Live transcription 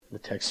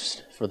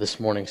text for this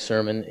morning's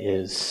sermon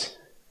is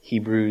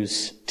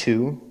Hebrews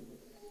 2,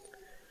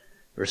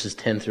 verses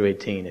 10 through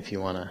 18, if you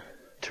want to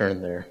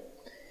turn there.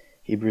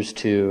 Hebrews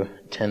 2,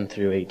 10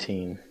 through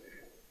 18.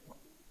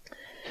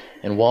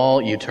 And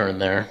while you turn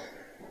there,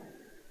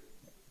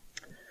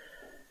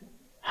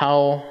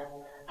 how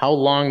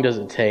long does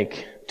it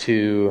take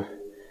to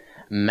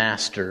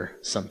master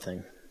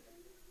something?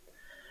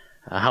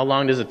 How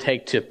long does it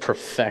take to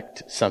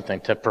perfect something,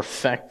 to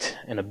perfect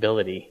an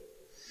ability?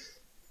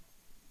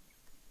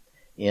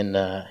 In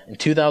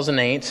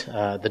 2008,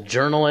 the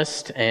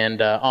journalist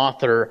and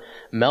author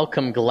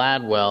Malcolm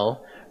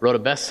Gladwell wrote a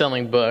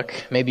best-selling book.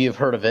 Maybe you've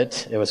heard of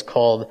it. It was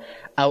called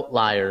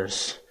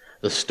Outliers,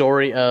 The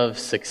Story of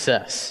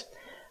Success.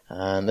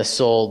 And this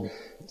sold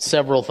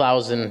several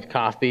thousand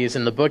copies.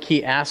 In the book,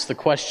 he asked the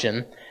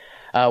question,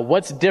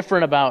 what's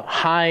different about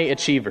high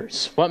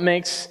achievers? What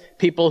makes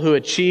people who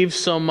achieve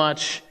so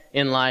much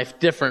in life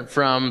different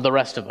from the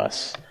rest of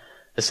us,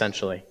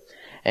 essentially?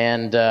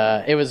 And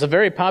it was a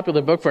very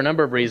popular book for a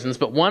number of reasons,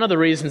 but one of the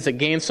reasons it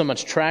gained so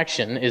much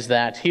traction is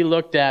that he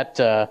looked at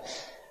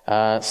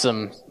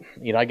some,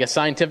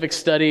 scientific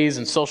studies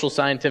and social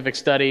scientific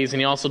studies, and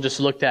he also just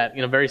looked at,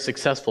 very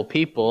successful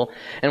people.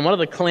 And one of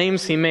the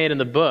claims he made in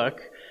the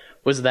book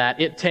was that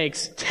it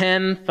takes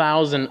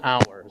 10,000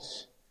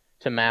 hours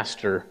to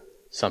master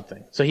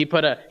something. So he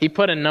put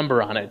a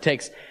number on it. It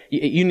takes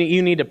you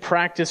need to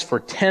practice for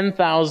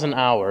 10,000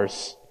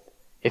 hours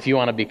if you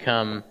want to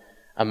become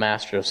a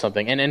master of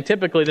something. And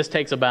typically this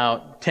takes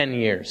about 10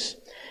 years,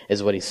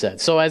 is what he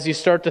said. So as you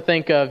start to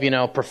think of,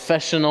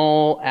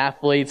 professional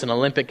athletes and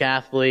Olympic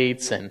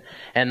athletes and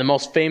the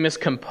most famous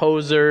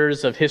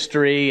composers of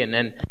history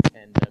and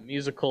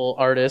musical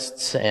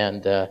artists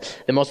and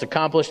the most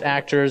accomplished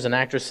actors and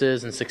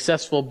actresses and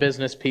successful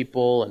business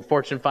people and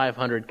Fortune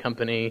 500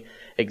 company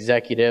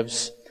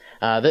executives,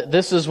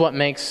 this is what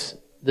makes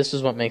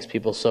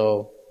people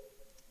so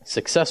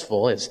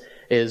successful is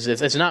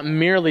it's not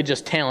merely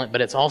just talent,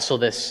 but it's also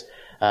this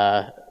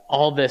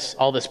all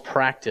this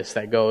practice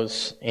that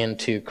goes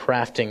into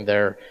crafting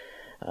their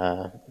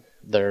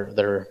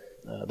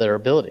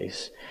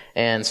abilities.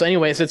 And so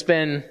anyways, it's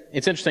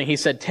interesting. He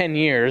said 10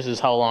 years is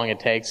how long it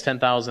takes,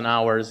 10,000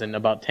 hours in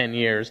about 10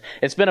 years.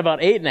 It's been about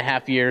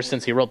 8.5 years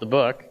since he wrote the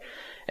book.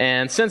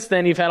 And since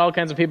then, you've had all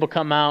kinds of people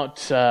come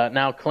out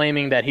now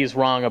claiming that he's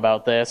wrong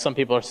about this. Some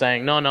people are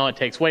saying, no, it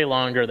takes way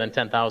longer than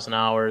 10,000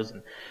 hours.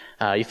 And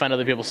you find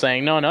other people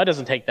saying, no, it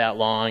doesn't take that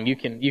long. You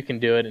can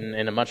do it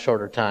in a much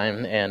shorter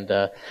time. And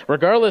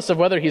regardless of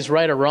whether he's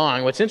right or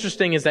wrong, what's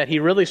interesting is that he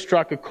really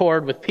struck a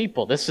chord with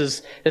people.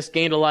 This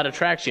gained a lot of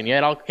traction. You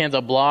had all kinds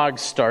of blogs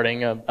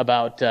starting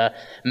about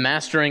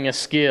mastering a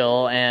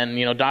skill and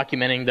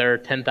documenting their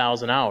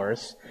 10,000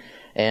 hours.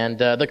 And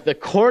the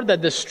chord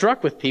that this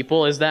struck with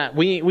people is that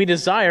we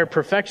desire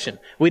perfection.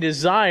 We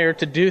desire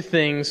to do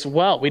things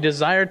well. We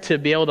desire to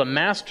be able to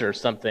master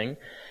something.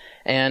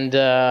 And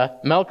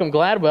Malcolm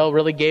Gladwell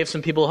really gave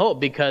some people hope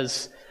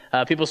because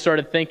people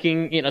started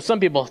thinking, some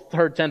people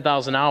heard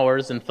 10,000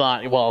 hours and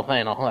thought, well,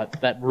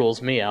 that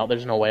rules me out.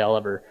 There's no way I'll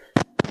ever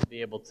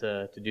be able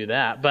to do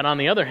that. But on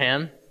the other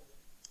hand,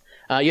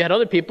 you had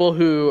other people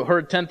who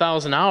heard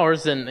 10,000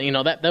 hours and,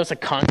 that was a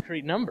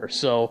concrete number.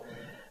 So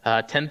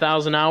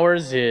 10,000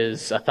 hours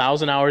is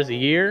 1,000 hours a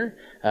year.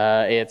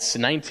 It's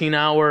 19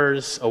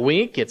 hours a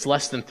week. It's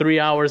less than 3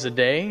 hours a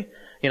day.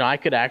 I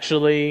could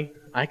actually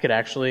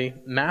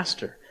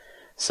master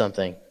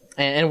something.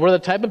 And we're the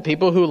type of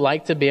people who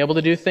like to be able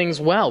to do things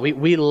well.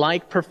 We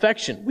like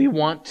perfection. We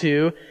want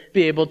to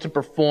be able to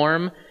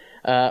perform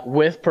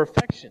with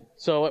perfection.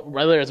 So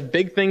whether it's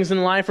big things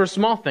in life or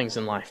small things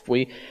in life,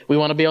 we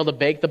want to be able to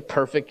bake the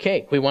perfect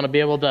cake. We want to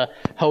be able to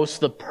host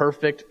the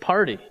perfect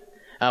party.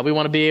 We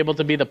want to be able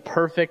to be the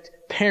perfect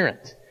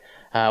parent.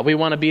 We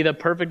want to be the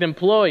perfect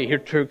employee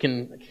who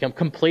can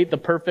complete the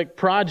perfect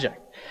project.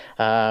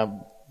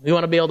 We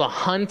want to be able to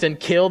hunt and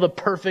kill the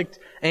perfect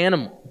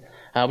animal.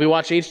 We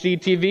watch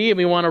HGTV and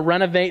we want to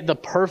renovate the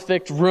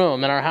perfect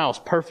room in our house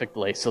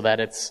perfectly so that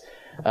it's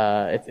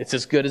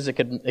as good as it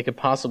could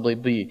possibly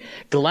be.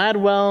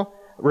 Gladwell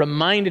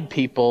reminded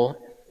people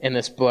in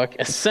this book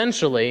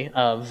essentially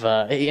of,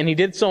 and he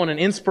did so in an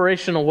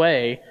inspirational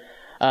way,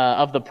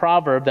 of the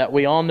proverb that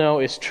we all know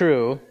is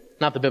true,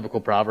 not the biblical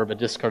proverb, but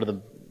just kind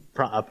of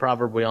the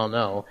proverb we all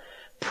know.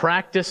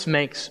 Practice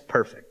makes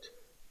perfect.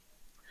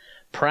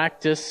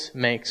 Practice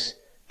makes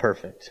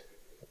perfect.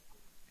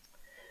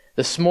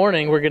 This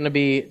morning we're going to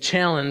be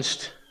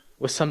challenged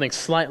with something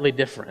slightly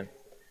different.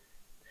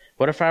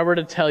 What if I were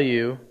to tell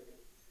you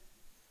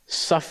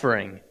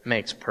suffering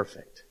makes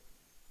perfect?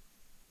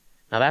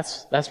 Now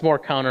that's more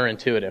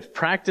counterintuitive.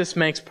 Practice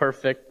makes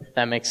perfect.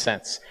 That makes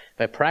sense.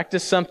 If I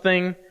practice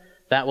something,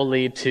 that will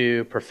lead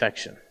to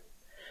perfection.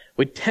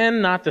 We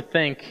tend not to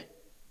think,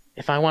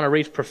 if I want to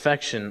reach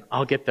perfection,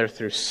 I'll get there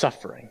through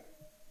suffering.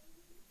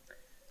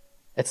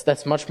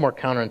 That's much more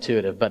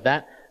counterintuitive, but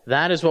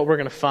that is what we're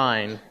going to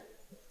find,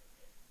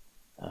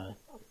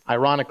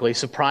 ironically,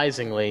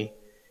 surprisingly,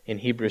 in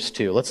Hebrews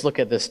 2. Let's look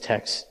at this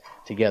text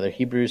together.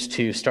 Hebrews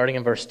 2, starting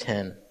in verse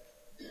 10.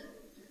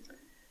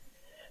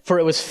 For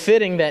it was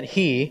fitting that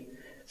he,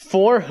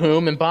 for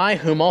whom and by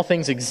whom all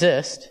things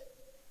exist,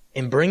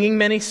 in bringing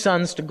many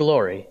sons to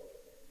glory,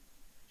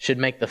 should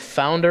make the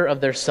founder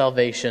of their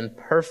salvation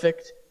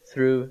perfect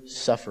through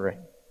suffering.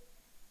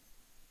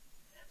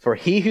 For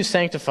he who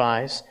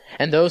sanctifies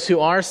and those who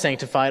are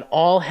sanctified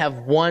all have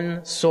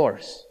one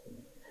source.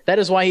 That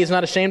is why he is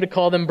not ashamed to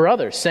call them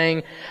brothers,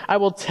 saying, I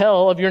will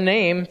tell of your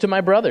name to my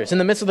brothers. In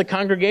the midst of the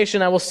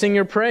congregation I will sing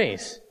your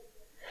praise.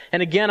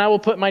 And again I will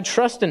put my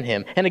trust in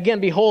him. And again,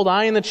 behold,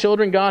 I and the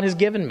children God has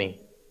given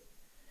me.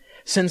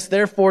 Since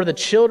therefore the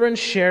children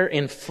share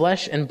in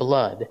flesh and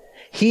blood,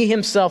 he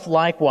himself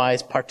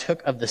likewise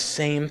partook of the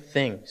same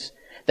things,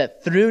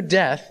 that through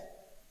death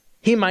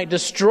he might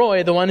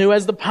destroy the one who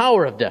has the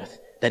power of death,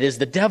 that is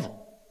the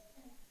devil,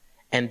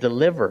 and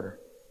deliver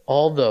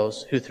all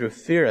those who through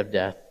fear of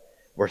death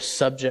were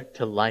subject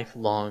to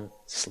lifelong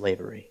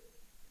slavery.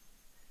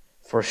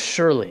 For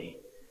surely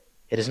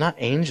it is not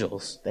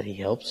angels that he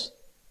helps,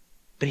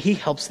 but he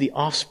helps the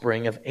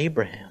offspring of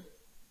Abraham.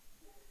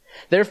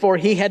 Therefore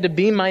he had to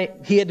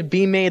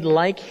be made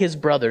like his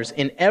brothers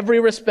in every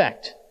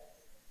respect,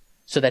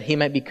 so that he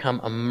might become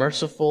a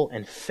merciful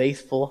and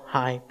faithful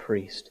high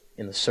priest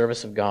in the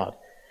service of God,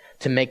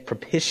 to make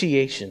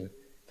propitiation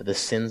for the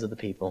sins of the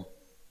people.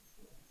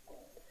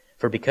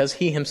 For because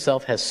he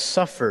himself has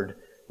suffered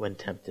when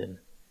tempted,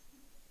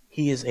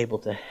 he is able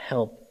to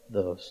help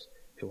those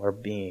who are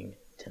being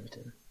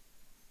tempted.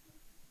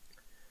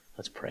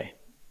 Let's pray.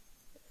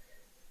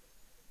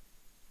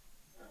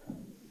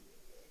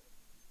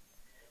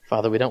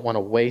 Father, we don't want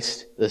to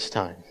waste this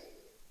time.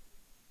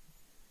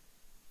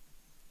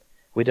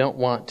 We don't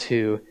want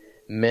to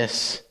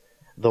miss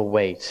the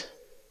weight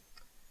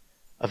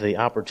of the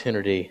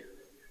opportunity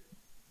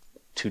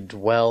to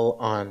dwell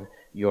on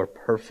your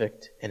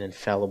perfect and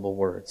infallible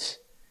words.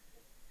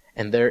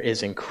 And there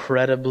is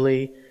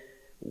incredibly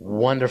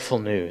wonderful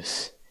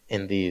news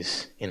in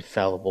these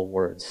infallible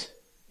words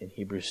in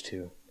Hebrews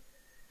 2.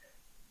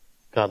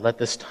 God, let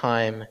this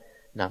time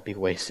not be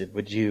wasted.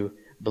 Would you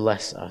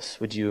bless us?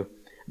 Would you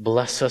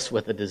bless us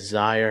with a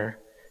desire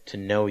to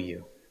know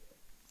you,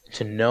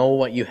 to know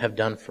what you have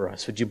done for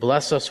us? Would you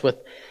bless us with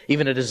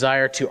even a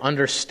desire to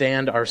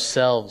understand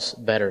ourselves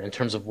better in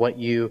terms of what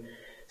you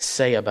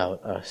say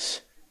about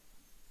us?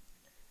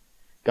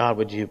 God,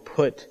 would you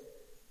put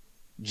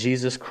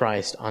Jesus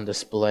Christ on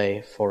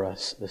display for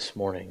us this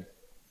morning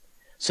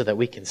so that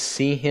we can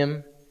see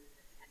him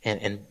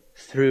and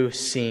through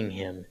seeing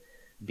him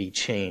be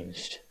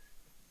changed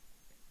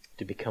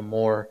to become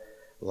more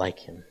like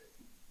him.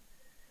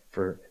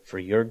 For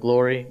your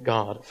glory,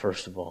 God,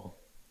 first of all,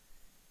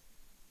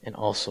 and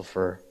also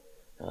for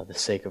the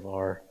sake of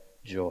our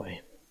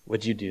joy.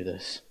 Would you do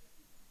this?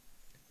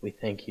 We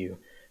thank you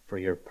for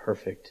your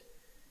perfect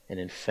and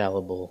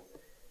infallible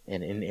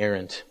and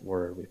inerrant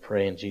word. We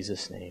pray in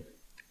Jesus' name.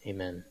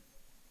 Amen.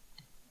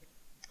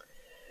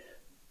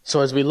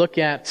 So as we look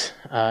at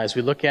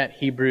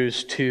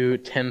Hebrews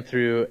 2:10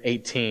 through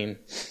 18,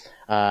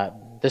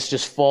 this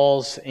just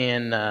falls at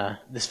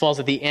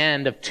the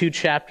end of 2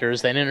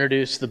 chapters that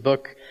introduce the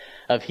book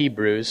of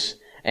Hebrews,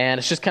 and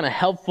it's just kind of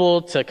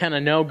helpful to kind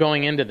of know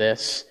going into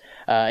this.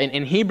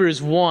 In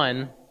Hebrews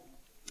 1,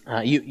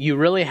 you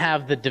really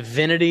have the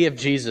divinity of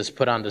Jesus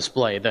put on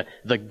display, the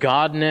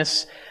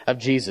godness of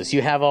Jesus.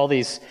 You have all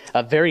these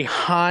very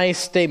high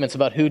statements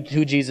about who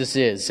Jesus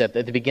is at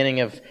the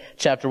beginning of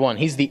chapter 1.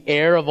 He's the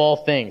heir of all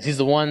things. He's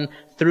the one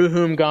through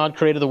whom God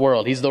created the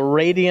world. He's the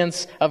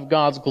radiance of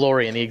God's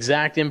glory and the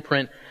exact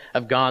imprint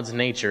of God's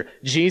nature.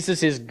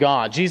 Jesus is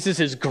God. Jesus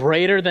is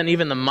greater than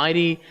even the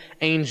mighty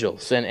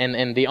angels.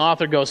 And the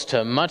author goes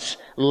to much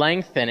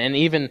length and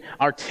even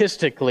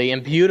artistically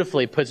and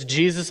beautifully puts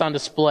Jesus on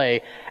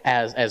display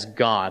as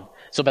God.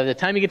 So by the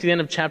time you get to the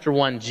end of chapter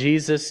 1,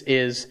 Jesus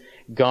is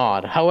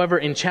God. However,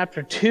 in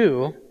chapter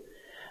 2,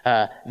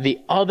 the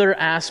other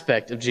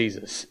aspect of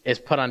Jesus is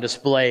put on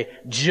display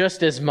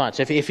just as much.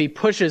 If he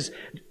pushes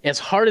as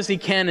hard as he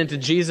can into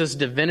Jesus'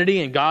 divinity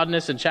and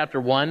godness in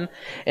chapter 1,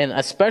 and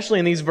especially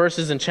in these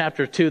verses in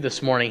chapter 2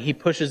 this morning, he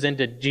pushes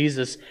into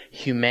Jesus'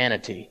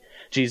 humanity.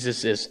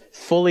 Jesus is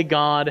fully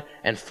God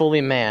and fully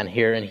man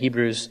here in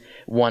Hebrews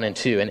 1 and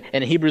 2. And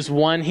in Hebrews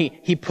 1,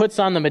 he puts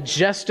on the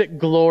majestic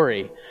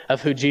glory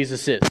of who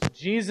Jesus is.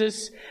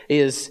 Jesus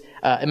is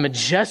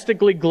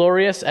majestically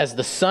glorious as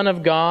the Son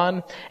of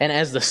God and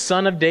as the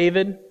Son of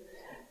David.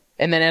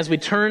 And then as we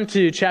turn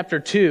to chapter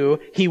 2,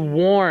 he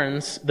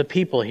warns the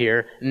people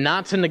here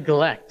not to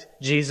neglect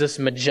Jesus'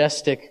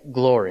 majestic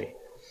glory.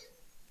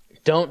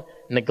 Don't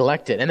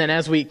neglect it. And then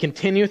as we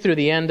continue through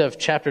the end of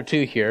chapter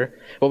 2 here,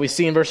 what we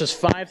see in verses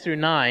 5 through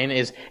 9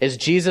 is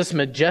Jesus'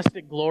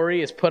 majestic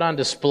glory is put on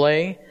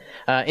display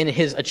in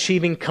his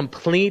achieving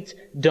complete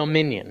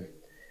dominion,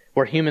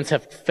 where humans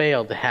have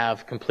failed to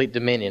have complete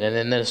dominion. And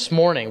then this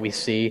morning we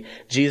see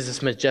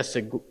Jesus'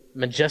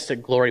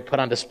 majestic glory put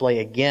on display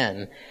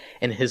again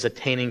in his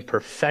attaining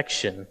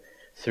perfection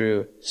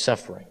through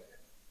suffering.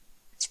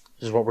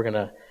 This is what we're going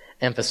to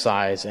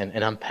emphasize and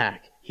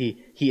unpack.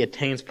 He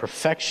attains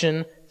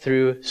perfection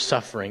through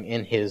suffering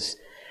in his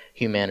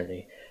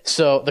humanity.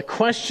 So the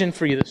question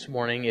for you this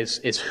morning is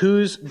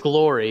whose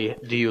glory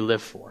do you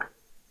live for?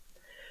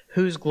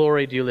 Whose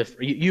glory do you live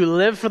for? You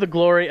live for the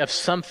glory of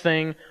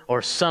something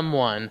or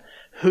someone.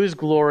 Whose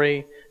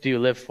glory do you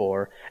live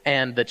for?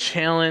 And the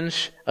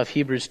challenge of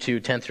Hebrews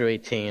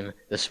 2:10-18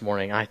 this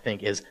morning, I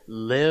think, is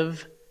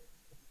live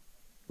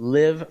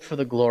for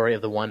the glory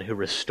of the one who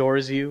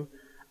restores you,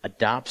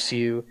 adopts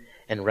you,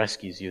 and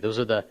rescues you. Those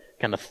are the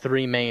kind of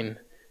three main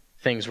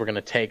things we're going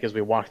to take as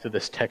we walk through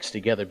this text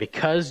together.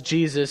 Because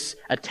Jesus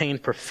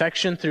attained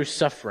perfection through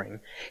suffering,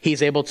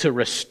 He's able to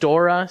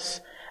restore us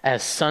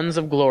as sons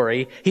of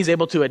glory. He's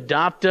able to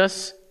adopt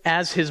us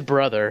as His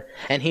brother,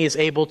 and He is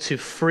able to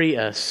free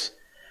us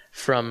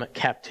from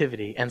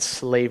captivity and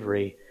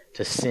slavery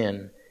to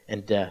sin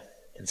and death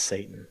and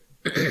Satan.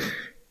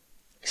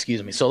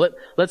 Excuse me. So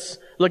let's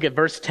look at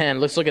verse 10.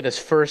 Let's look at this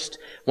first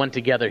one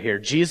together here.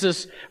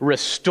 Jesus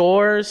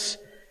restores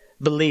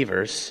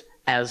believers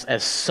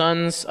as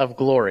sons of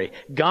glory.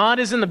 God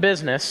is in the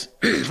business,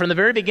 from the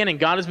very beginning,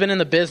 God has been in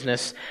the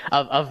business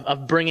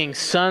of bringing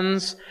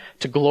sons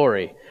to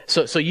glory.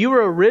 So you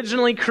were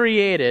originally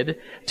created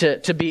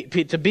to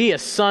be a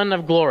son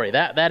of glory.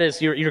 That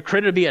is, you're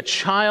created to be a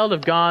child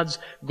of God's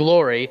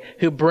glory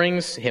who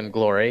brings Him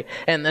glory.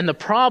 And the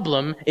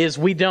problem is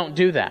we don't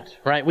do that,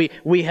 right?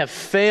 We have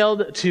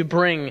failed to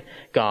bring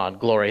God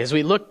glory. As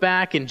we look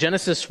back in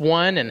Genesis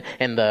 1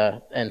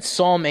 and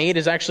Psalm 8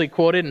 is actually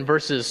quoted in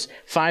verses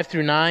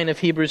 5-9 of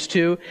Hebrews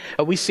 2,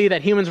 we see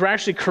that humans were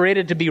actually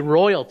created to be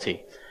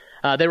royalty.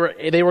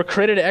 They were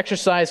created to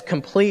exercise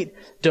complete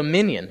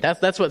dominion.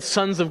 That's what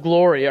sons of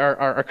glory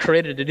are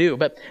created to do.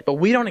 But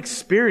we don't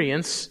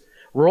experience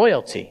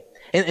royalty.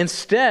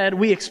 Instead,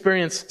 we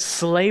experience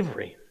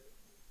slavery.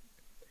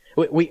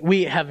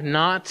 We have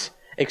not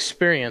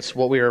experienced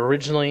what we were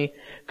originally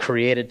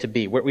created to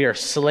be. We are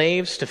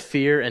slaves to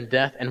fear and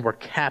death, and we're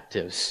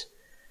captives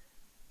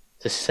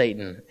to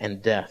Satan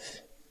and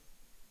death.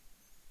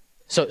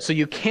 So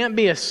you can't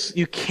be a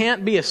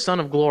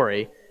son of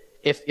glory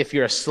if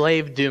you're a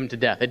slave doomed to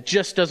death. It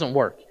just doesn't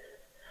work.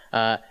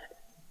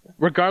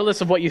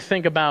 Regardless of what you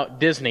think about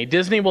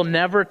Disney will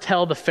never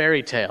tell the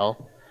fairy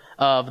tale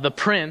of the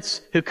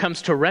prince who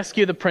comes to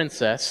rescue the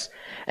princess,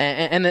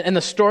 and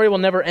the story will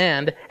never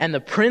end, and the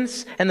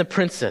prince and the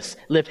princess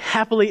lived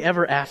happily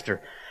ever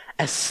after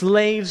as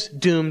slaves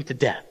doomed to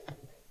death.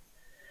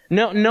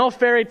 No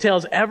fairy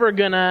tale's ever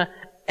gonna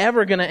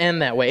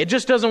end that way. It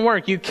just doesn't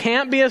work. You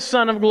can't be a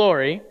son of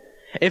glory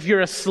if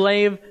you're a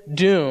slave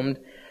doomed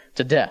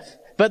to death.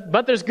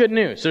 But there's good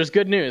news. There's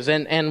good news.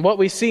 And what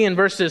we see in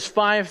verses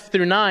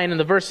 5-9 and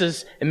the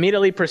verses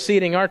immediately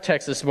preceding our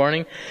text this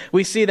morning,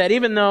 we see that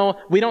even though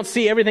we don't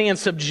see everything in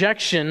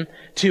subjection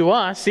to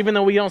us, even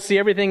though we don't see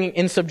everything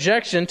in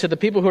subjection to the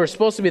people who are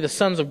supposed to be the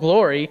sons of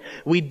glory,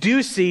 we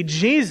do see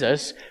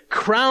Jesus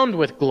crowned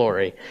with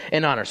glory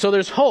and honor. So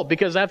there's hope,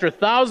 because after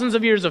thousands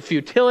of years of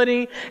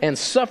futility and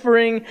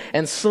suffering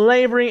and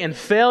slavery and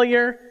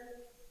failure,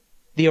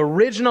 the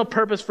original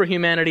purpose for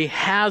humanity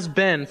has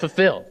been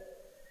fulfilled.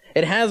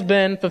 It has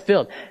been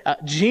fulfilled.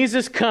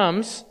 Jesus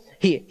comes,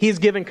 He's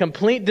given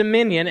complete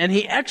dominion, and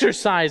He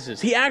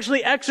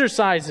actually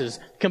exercises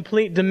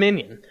complete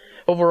dominion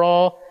over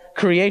all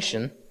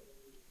creation.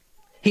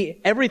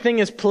 Everything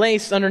is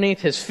placed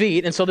underneath His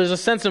feet, and so there's a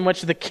sense in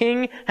which the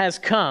King has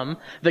come,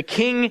 the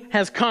King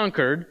has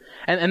conquered,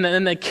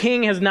 and the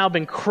King has now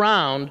been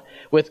crowned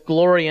with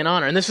glory and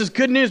honor. And this is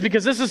good news,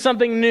 because this is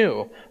something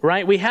new,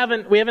 right? We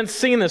haven't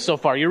seen this so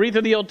far. You read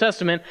through the Old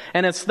Testament,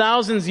 and it's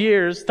thousands of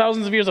years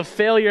of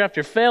failure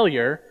after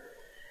failure,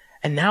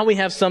 and now we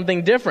have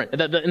something different.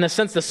 In a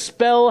sense, the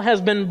spell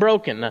has been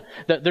broken.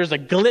 There's a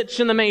glitch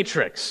in the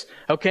matrix,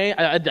 okay?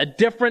 A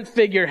different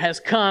figure has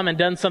come and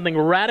done something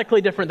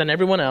radically different than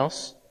everyone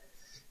else,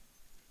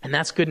 and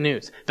that's good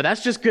news. But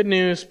that's just good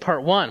news,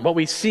 part one. What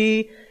we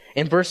see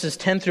in verses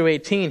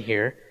 10-18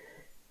 here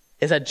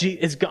is that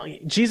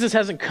Jesus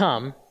hasn't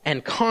come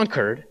and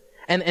conquered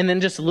and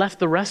then just left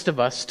the rest of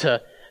us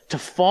to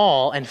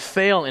fall and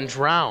fail and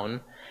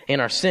drown in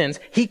our sins.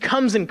 He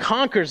comes and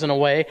conquers in a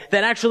way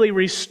that actually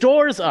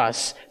restores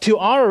us to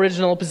our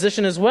original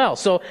position as well.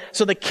 So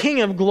the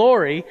King of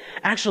glory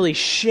actually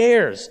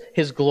shares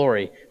His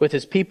glory with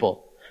His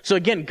people. So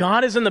again,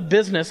 God is in the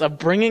business of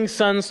bringing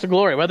sons to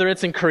glory. Whether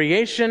it's in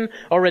creation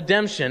or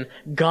redemption,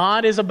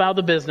 God is about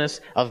the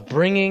business of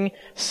bringing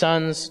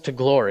sons to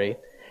glory.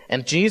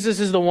 And Jesus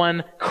is the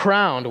one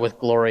crowned with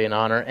glory and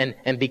honor.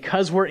 And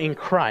because we're in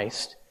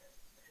Christ,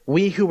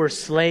 we who were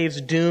slaves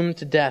doomed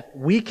to death,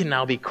 we can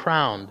now be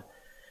crowned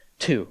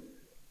too.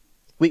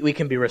 We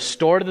can be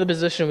restored to the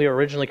position we were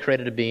originally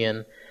created to be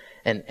in.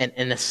 And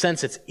in a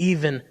sense, it's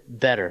even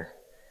better,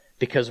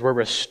 because we're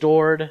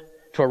restored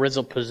to our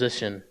original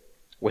position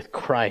with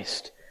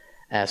Christ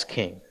as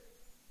King.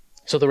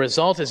 So the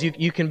result is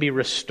you can be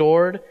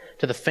restored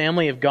to the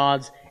family of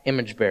God's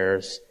image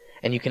bearers,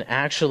 and you can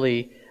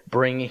actually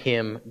bring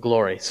Him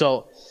glory.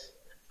 So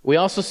we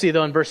also see,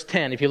 though, in verse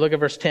 10, if you look at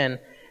verse 10,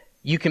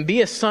 you can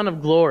be a son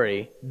of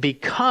glory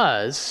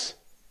because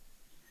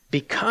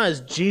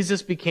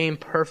Jesus became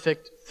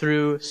perfect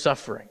through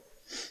suffering.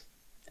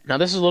 Now,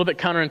 this is a little bit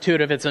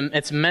counterintuitive.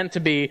 It's meant to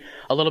be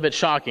a little bit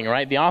shocking,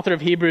 right? The author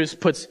of Hebrews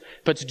puts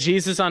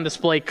Jesus on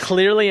display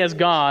clearly as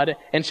God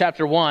in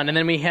chapter 1, and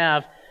then we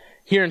have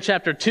here in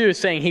chapter 2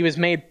 saying he was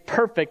made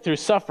perfect through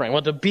suffering.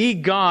 Well, to be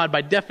God,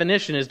 by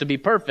definition, is to be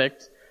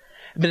perfect.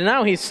 But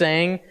now he's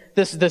saying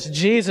this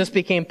Jesus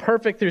became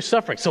perfect through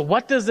suffering. So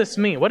what does this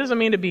mean? What does it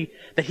mean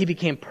that he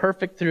became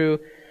perfect through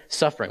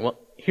suffering? Well,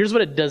 here's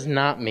what it does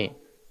not mean.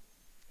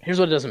 Here's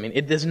what it doesn't mean.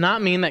 It does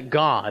not mean that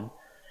God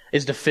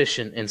is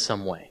deficient in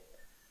some way.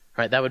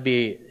 Right? That would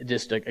be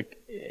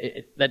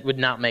that would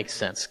not make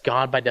sense.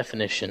 God, by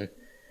definition,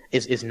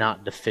 is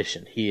not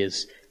deficient. He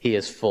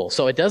is full.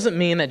 So it doesn't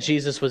mean that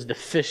Jesus was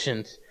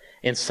deficient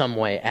in some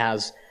way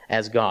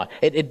as God.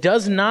 It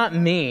does not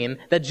mean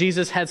that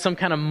Jesus had some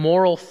kind of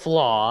moral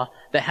flaw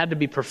that had to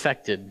be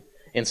perfected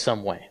in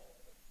some way.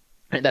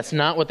 That's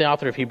not what the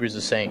author of Hebrews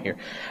is saying here.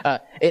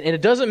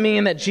 It doesn't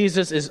mean that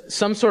Jesus is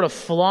some sort of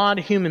flawed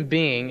human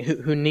being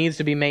who needs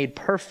to be made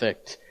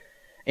perfect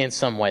in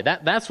some way.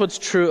 That's what's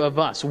true of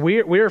us.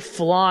 We're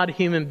flawed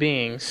human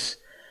beings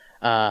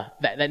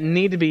that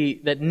need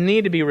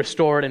to be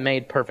restored and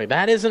made perfect.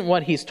 That isn't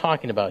what he's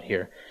talking about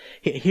here.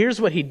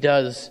 Here's what he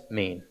does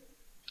mean.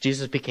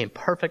 Jesus became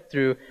perfect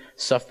through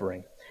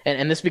suffering.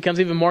 And this becomes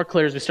even more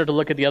clear as we start to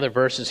look at the other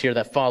verses here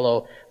that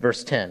follow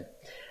verse 10.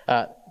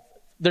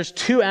 There's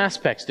two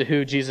aspects to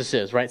who Jesus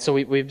is, right? So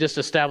we've just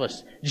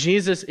established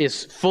Jesus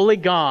is fully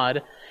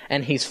God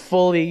and he's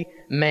fully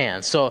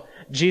man. So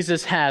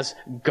Jesus has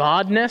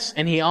godness,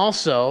 and he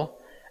also,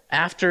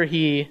 after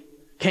he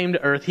came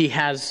to earth, he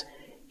has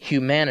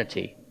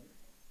humanity.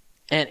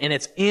 And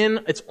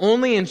it's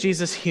only in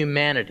Jesus'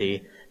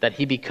 humanity that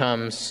he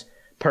becomes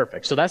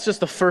perfect. So that's just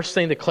the first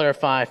thing to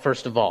clarify,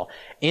 first of all.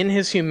 In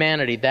his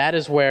humanity, that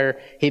is where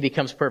he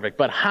becomes perfect.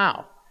 But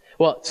how?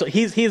 Well, so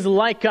he's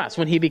like us.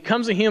 When he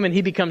becomes a human,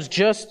 he becomes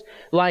just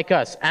like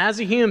us. As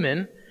a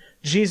human,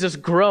 Jesus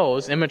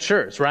grows and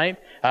matures, right?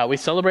 We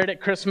celebrate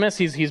at Christmas.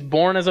 He's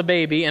born as a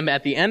baby, and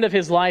at the end of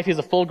his life, he's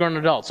a full-grown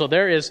adult. So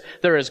there is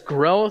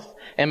growth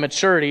and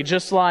maturity,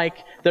 just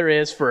like there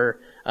is for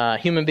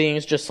human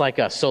beings, just like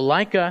us. So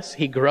like us,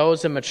 he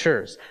grows and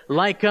matures.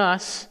 Like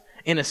us,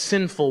 in a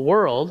sinful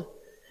world,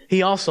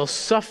 he also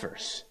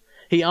suffers.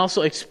 He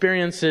also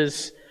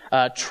experiences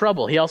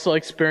trouble. He also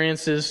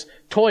experiences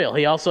toil.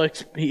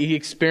 He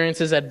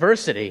experiences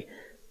adversity.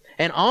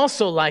 And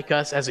also like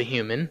us as a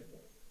human,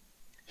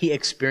 he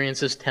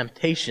experiences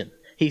temptation.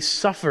 He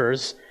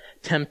suffers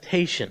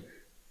temptation.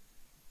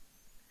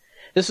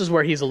 This is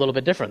where he's a little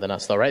bit different than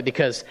us, though, right?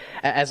 Because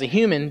as a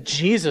human,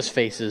 Jesus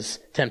faces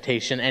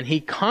temptation, and he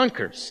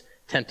conquers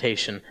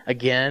temptation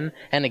again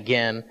and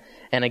again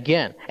and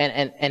again.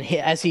 And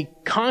as he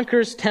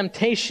conquers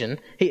temptation,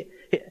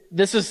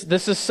 this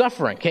is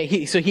suffering.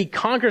 Okay, so he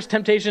conquers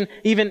temptation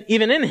even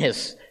in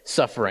his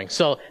suffering.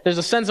 So there's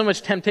a sense in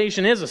which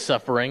temptation is a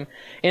suffering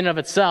in and of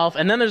itself,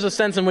 and then there's a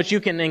sense in which you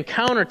can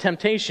encounter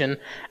temptation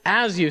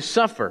as you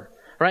suffer.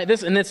 Right?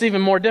 And it's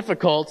even more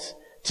difficult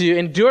to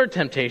endure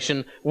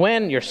temptation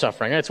when you're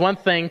suffering. It's one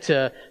thing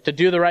to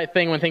do the right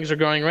thing when things are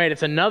going right.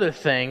 It's another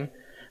thing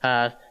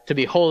to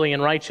be holy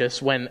and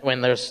righteous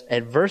when there's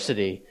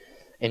adversity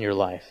in your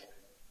life.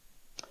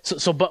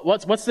 But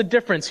what's the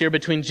difference here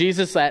between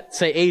Jesus at,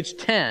 say, age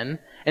 10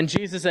 and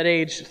Jesus at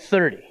age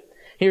 30?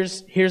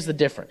 Here's the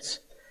difference.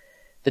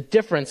 The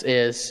difference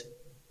is,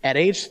 at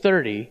age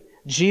 30,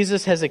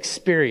 Jesus has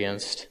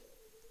experienced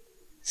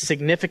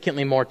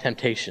significantly more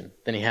temptation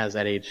than he has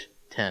at age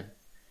 10.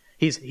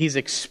 He's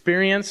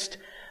experienced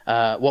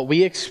what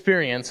we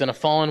experience in a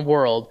fallen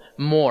world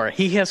more.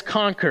 He has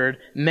conquered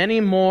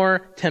many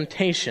more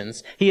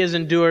temptations. He has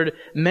endured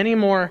many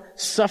more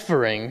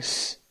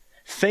sufferings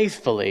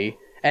faithfully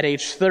at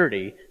age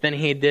 30 than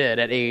he did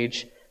at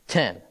age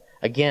 10.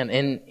 Again,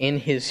 in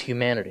his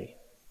humanity.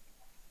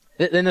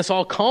 Then this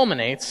all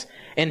culminates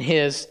in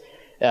his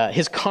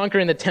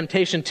conquering the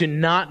temptation to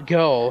not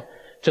go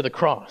to the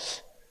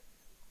cross.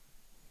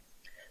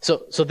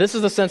 So this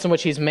is the sense in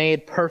which he's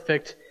made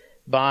perfect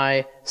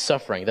by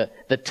suffering.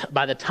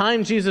 By the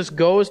time Jesus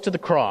goes to the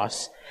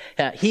cross,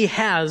 he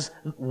has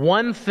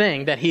one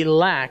thing that he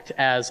lacked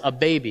as a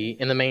baby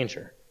in the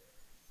manger,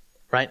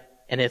 right?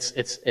 And it's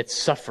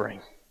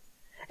suffering,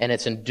 and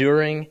it's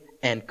enduring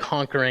and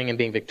conquering and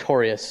being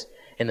victorious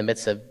in the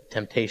midst of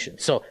temptation.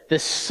 So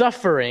this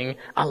suffering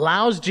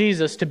allows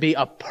Jesus to be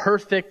a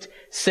perfect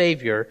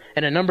Savior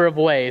in a number of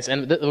ways,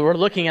 and we're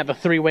looking at the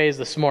three ways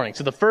this morning.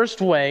 So the first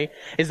way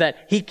is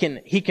that he can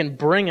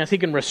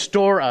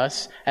restore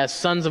us as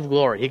sons of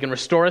glory. He can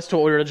restore us to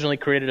what we were originally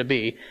created to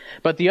be.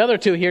 But the other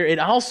two here, it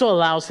also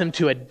allows him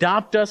to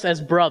adopt us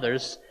as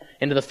brothers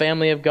into the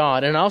family of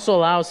God, and it also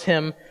allows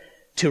him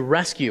to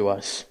rescue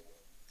us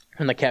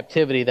from the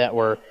captivity that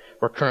we're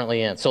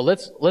currently in. So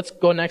let's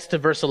go next to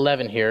verse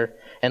 11 here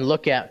and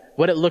look at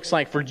what it looks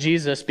like for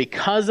Jesus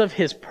because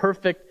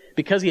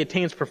he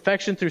attains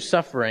perfection through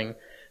suffering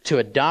to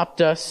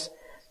adopt us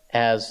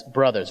as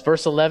brothers.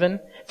 Verse 11,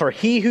 for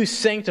he who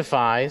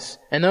sanctifies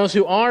and those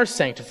who are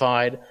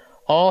sanctified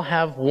all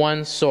have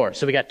one source.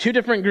 So we got two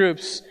different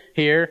groups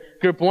here.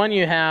 Group 1,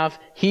 you have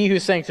he who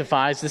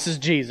sanctifies. This is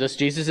Jesus.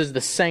 Jesus is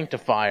the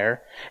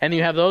sanctifier. And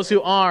you have those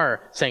who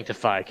are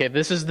sanctified. Okay,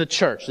 this is the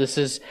church. This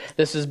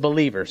is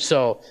believers.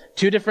 So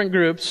 2 different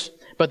groups.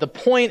 But the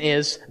point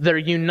is, they're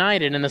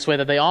united in this way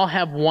that they all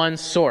have one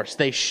source.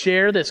 They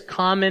share this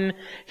common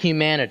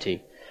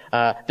humanity.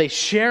 They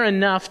share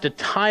enough to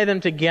tie them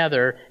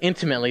together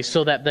intimately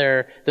so that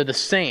they're the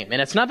same.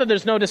 And it's not that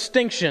there's no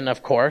distinction,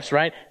 of course,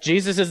 right?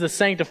 Jesus is the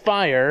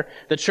sanctifier.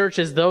 The church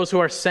is those who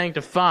are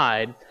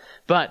sanctified.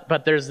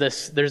 But there's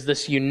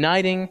this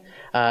uniting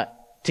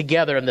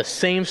together in the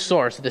same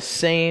source, the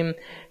same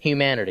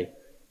humanity.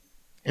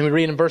 And we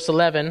read in verse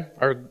 11,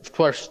 or of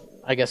course,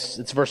 I guess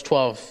it's verse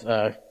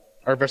 12,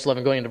 or verse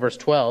 11 going into verse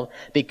 12,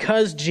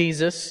 because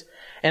Jesus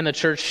and the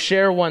church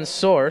share one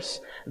source,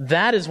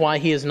 that is why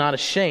he is not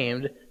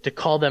ashamed to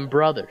call them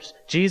brothers.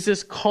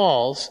 Jesus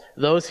calls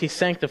those he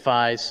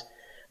sanctifies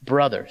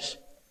brothers.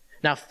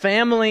 Now,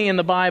 family in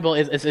the Bible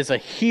is a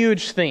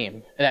huge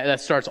theme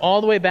that starts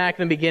all the way back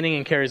in the beginning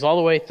and carries all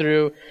the way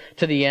through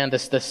to the end,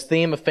 this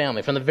theme of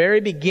family. From the very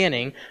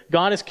beginning,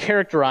 God has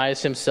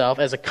characterized himself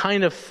as a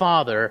kind of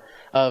father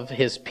of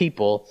his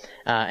people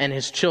and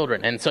his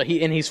children. And so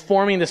he's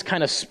forming this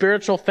kind of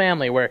spiritual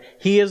family where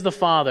he is the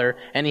father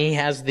and he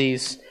has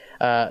these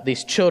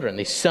children,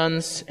 these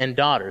sons and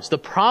daughters. The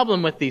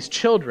problem with these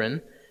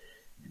children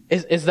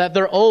is that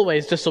they're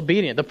always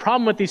disobedient. The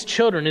problem with these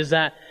children is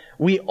that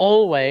we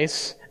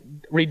always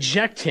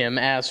reject him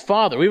as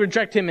father. We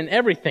reject him in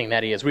everything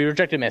that he is. We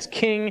reject him as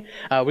king.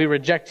 We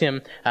reject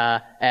him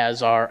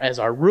as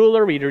our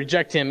ruler. We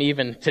reject him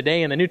even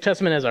today in the New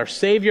Testament as our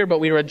savior. But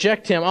we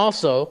reject him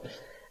also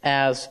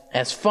as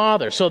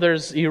father. So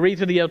you read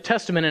through the Old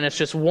Testament and it's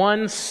just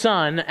one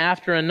son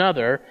after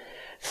another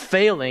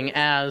failing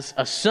as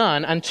a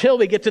son until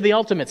we get to the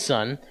ultimate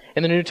son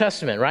in the New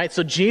Testament, right?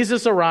 So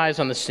Jesus arrives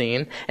on the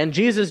scene, and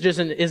Jesus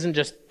isn't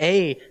just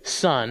a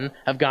son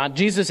of God.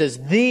 Jesus is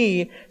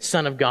the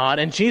Son of God,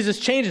 and Jesus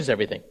changes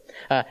everything.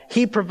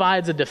 He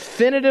provides a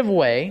definitive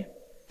way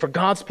for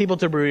God's people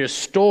to be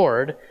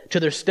restored to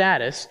their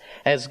status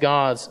as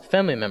God's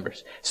family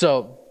members.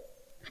 So,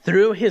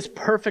 through his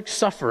perfect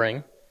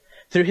suffering,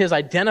 through his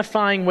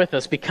identifying with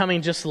us,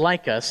 becoming just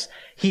like us,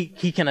 he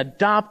can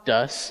adopt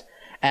us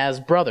as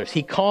brothers.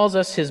 He calls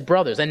us his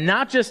brothers, and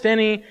not just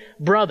any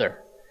brother.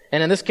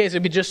 And in this case,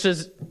 it'd be just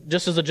as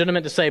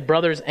legitimate to say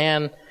brothers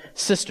and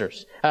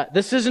sisters.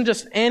 This isn't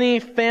just any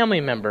family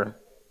member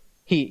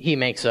he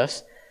makes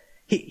us.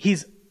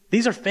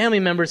 These are family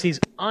members he's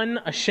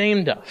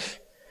unashamed of.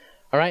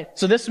 All right?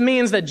 So this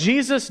means that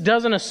Jesus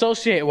doesn't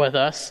associate with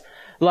us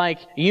like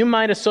you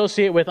might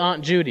associate with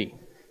Aunt Judy.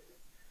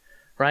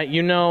 Right?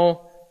 You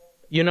know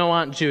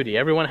Aunt Judy.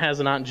 Everyone has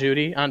an Aunt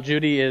Judy. Aunt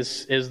Judy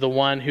is the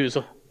one who's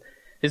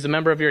a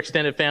member of your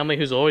extended family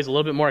who's always a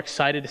little bit more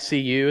excited to see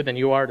you than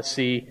you are to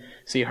see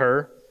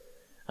her.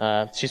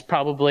 She's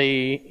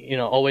probably,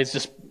 always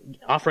just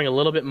offering a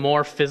little bit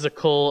more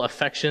physical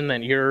affection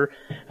than you're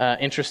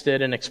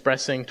interested in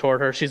expressing toward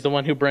her. She's the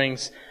one who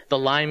brings the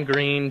lime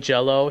green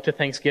Jell-O to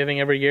Thanksgiving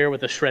every year with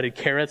the shredded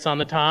carrots on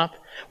the top.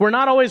 We're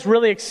not always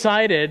really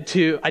excited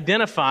to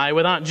identify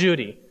with Aunt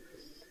Judy.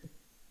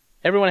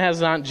 Everyone has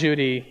an Aunt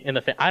Judy in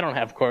the family. I don't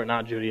have an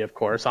Aunt Judy, of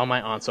course. All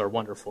my aunts are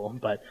wonderful.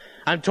 But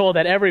I'm told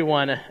that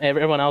everyone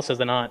else has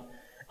an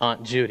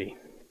Aunt Judy.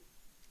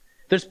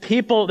 There's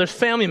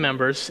family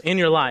members in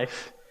your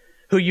life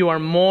who you are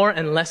more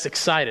and less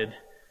excited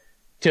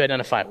to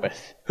identify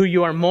with, who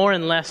you are more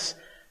and less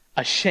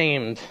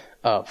ashamed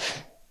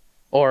of,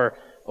 or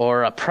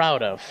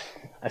proud of,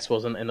 I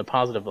suppose, in the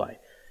positive light.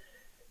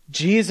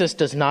 Jesus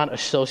does not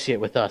associate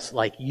with us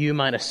like you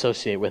might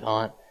associate with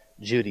Aunt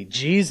Judy.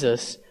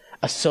 Jesus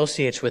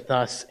associates with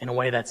us in a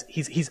way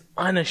he's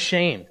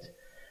unashamed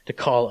to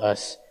call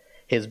us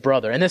his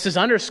brother. And this is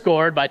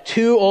underscored by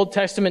 2 Old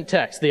Testament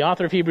texts. The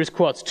author of Hebrews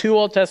quotes 2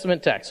 Old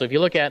Testament texts. So if you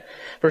look at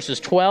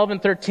verses 12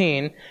 and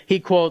 13, he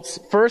quotes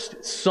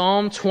first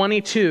Psalm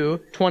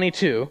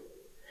 22:22,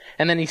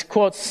 and then he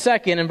quotes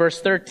second in verse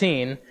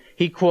 13,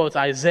 he quotes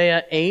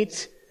Isaiah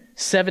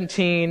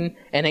 8:17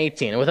 and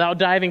 18. And without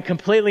diving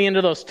completely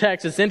into those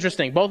texts, it's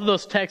interesting. Both of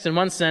those texts in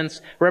one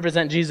sense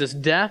represent Jesus'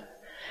 death,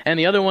 and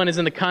the other one is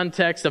in the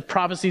context of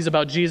prophecies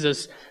about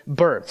Jesus'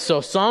 birth. So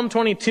Psalm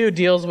 22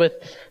 deals with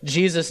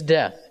Jesus'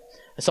 death.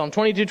 Psalm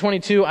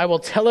 22:22, I will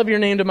tell of your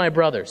name to my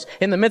brothers.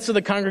 In the midst of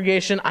the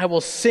congregation, I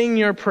will sing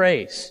your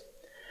praise.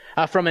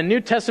 From a New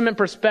Testament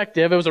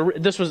perspective,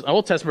 this was an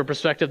Old Testament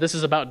perspective. This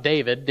is about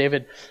David.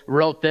 David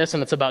wrote this,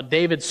 and it's about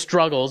David's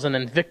struggles and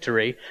then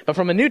victory. But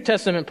from a New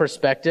Testament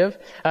perspective,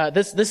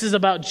 this is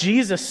about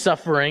Jesus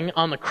suffering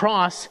on the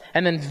cross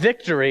and then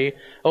victory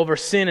over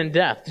sin and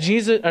death.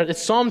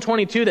 It's Psalm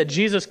 22 that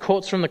Jesus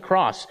quotes from the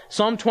cross.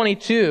 Psalm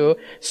 22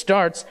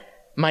 starts,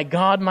 my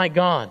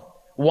God,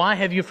 why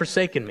have you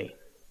forsaken me?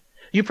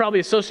 You probably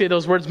associate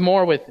those words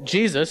more with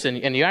Jesus,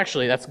 and you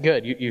actually, that's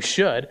good. You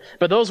should.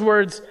 But those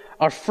words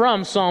are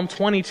from Psalm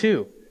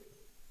 22.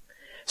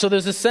 So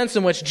there's a sense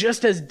in which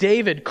just as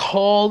David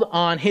called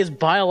on his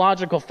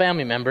biological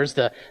family members,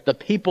 the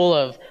people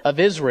of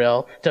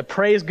Israel, to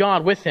praise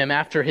God with him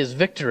after his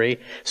victory,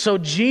 so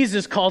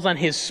Jesus calls on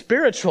his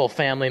spiritual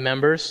family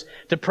members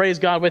to praise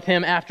God with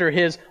him after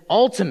his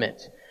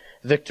ultimate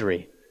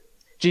victory.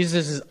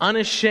 Jesus is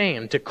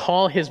unashamed to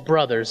call his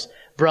brothers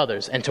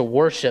and to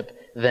worship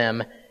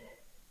them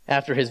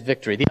after his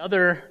victory. The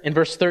other, in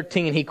verse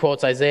 13, he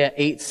quotes Isaiah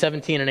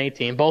 8:17 and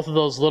 18. Both of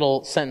those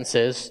little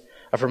sentences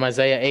are from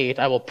Isaiah 8.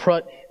 I will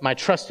put my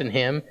trust in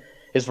him.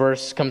 His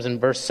verse comes in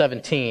verse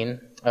 17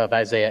 of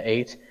Isaiah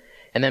 8.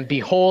 And then,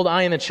 behold,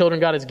 I and the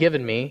children God has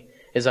given me,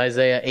 is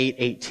Isaiah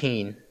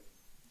 8:18.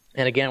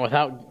 And again,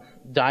 without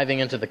diving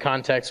into the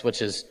context,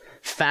 which is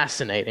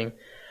fascinating,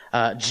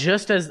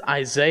 just as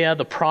Isaiah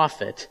the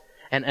prophet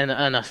and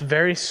a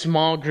very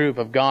small group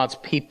of God's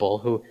people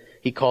who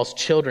he calls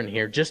children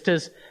here, just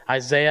as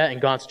Isaiah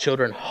and God's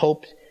children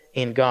hoped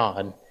in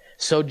God,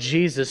 so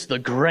Jesus, the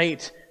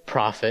great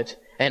prophet,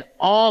 and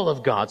all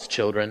of God's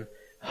children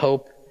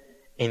hope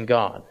in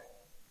God.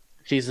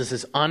 Jesus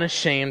is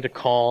unashamed to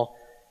call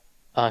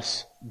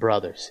us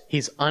brothers.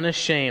 He's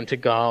unashamed to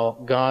call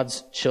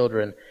God's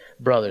children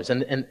brothers.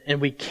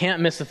 And we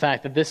can't miss the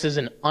fact that this is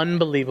an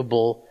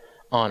unbelievable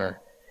honor.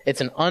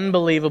 It's an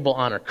unbelievable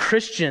honor.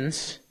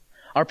 Christians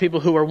are people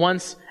who were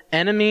once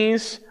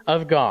enemies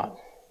of God.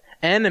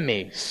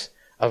 Enemies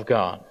of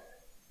God.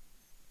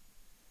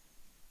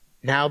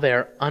 Now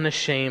they're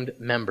unashamed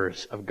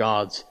members of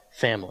God's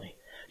family.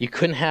 You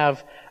couldn't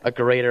have a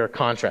greater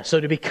contrast. So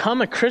to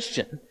become a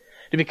Christian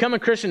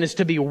is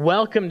to be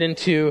welcomed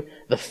into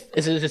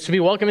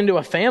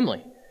a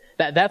family.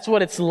 That's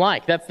what it's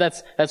like.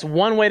 That's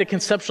one way to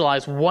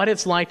conceptualize what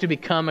it's like to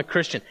become a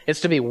Christian. It's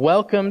to be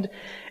welcomed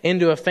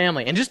into a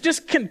family. And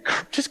just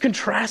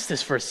contrast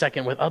this for a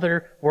second with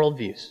other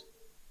worldviews.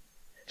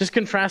 Just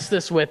contrast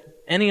this with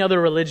any other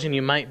religion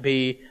you might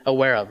be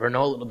aware of or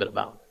know a little bit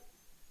about.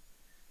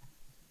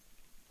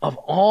 Of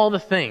all the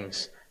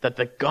things that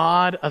the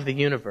God of the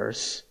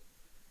universe,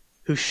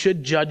 who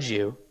should judge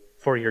you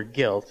for your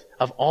guilt,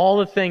 of all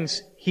the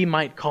things he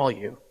might call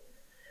you,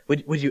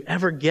 would you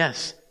ever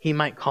guess he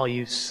might call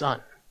you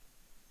son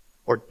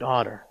or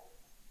daughter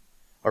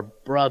or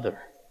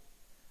brother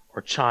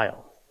or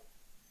child?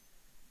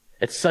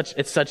 It's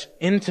such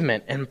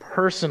intimate and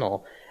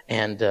personal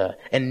and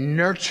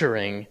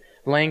nurturing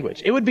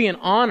language. It would be an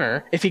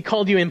honor if he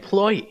called you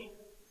employee.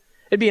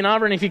 It'd be an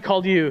honor if he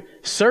called you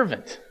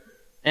servant.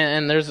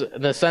 And there's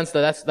the sense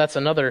that that's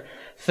another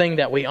thing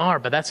that we are,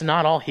 but that's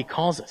not all he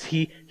calls us.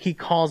 He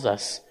calls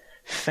us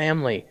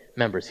family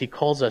members. He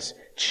calls us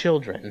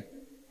children,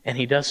 and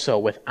he does so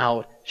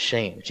without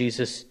shame.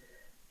 Jesus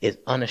is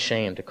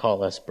unashamed to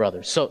call us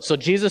brothers. So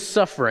Jesus'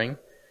 suffering,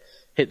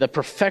 the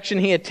perfection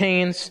he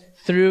attains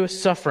through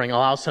suffering,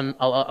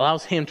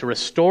 allows him to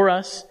restore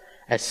us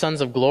as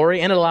sons of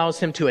glory, and it allows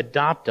him to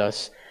adopt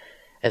us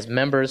as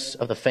members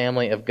of the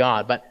family of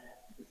God. But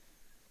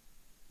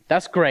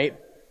that's great.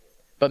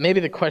 But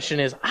maybe the question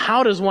is,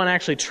 how does one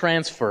actually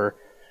transfer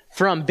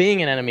from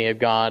being an enemy of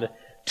God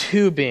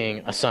to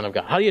being a son of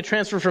God? How do you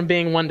transfer from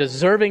being one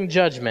deserving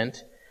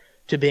judgment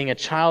to being a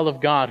child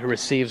of God who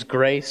receives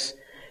grace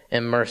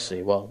and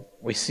mercy? Well,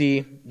 we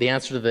see the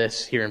answer to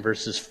this here in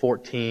verses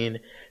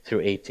 14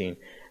 through 18.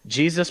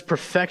 Jesus'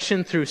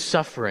 perfection through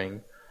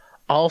suffering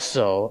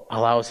also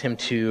allows him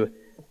to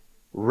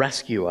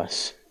rescue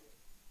us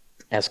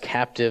as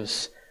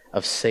captives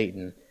of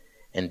Satan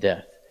and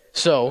death.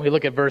 So, we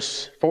look at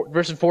verses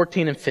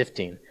 14 and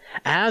 15.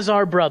 As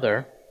our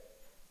brother,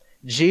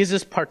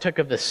 Jesus partook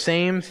of the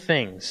same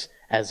things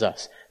as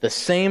us, the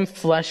same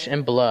flesh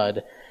and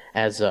blood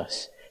as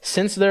us.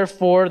 Since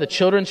therefore the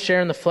children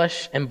share in the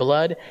flesh and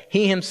blood,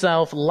 he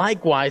himself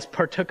likewise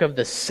partook of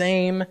the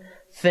same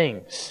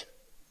things.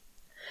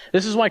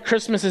 This is why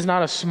Christmas is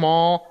not a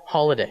small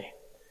holiday.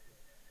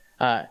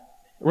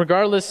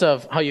 Regardless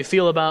of how you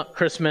feel about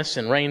Christmas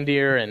and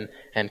reindeer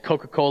and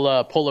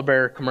Coca-Cola, polar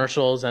bear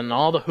commercials and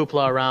all the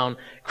hoopla around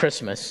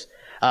Christmas,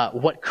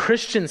 what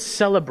Christians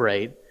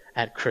celebrate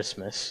at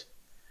Christmas,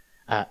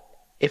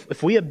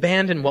 if we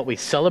abandon what we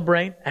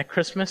celebrate at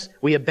Christmas,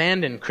 we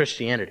abandon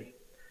Christianity.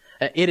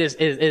 It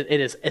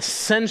is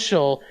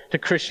essential to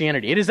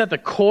Christianity. It is at the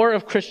core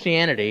of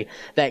Christianity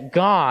that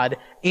God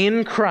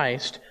in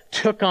Christ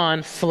took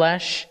on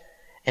flesh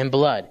and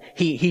blood.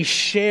 He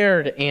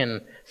shared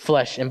in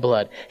flesh and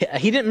blood.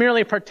 He didn't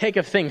merely partake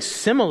of things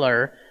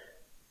similar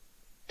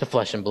to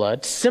flesh and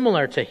blood,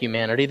 similar to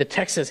humanity. The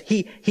text says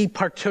he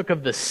partook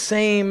of the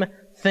same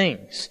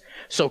things.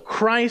 So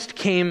Christ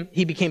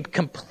he became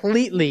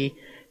completely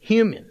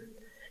human.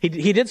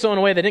 He did so in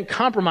a way that didn't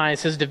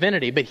compromise his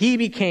divinity, but he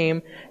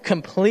became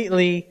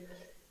completely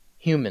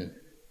human.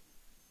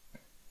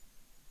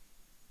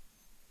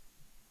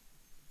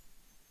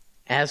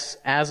 As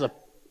a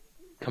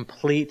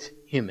complete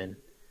human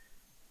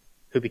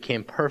who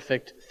became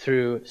perfect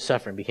through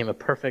suffering, became a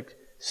perfect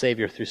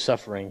Savior through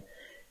suffering,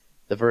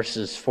 the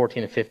verses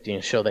 14 and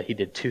 15 show that he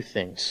did two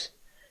things.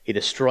 He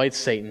destroyed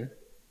Satan,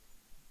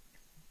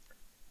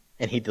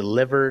 and he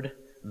delivered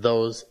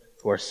those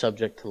who are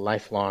subject to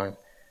lifelong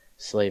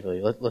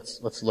slavery.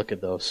 Let's look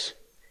at those.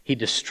 He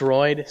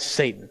destroyed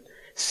Satan.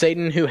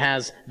 Satan, who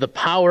has the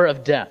power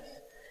of death,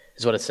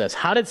 is what it says.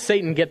 How did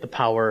Satan get the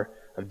power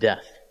of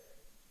death?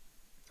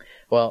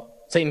 Well,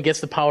 Satan gets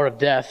the power of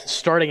death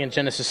starting in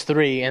Genesis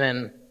 3 and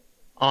then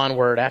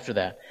onward after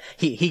that.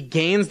 He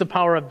gains the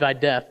power of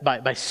death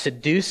by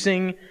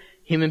seducing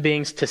human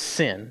beings to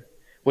sin,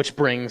 which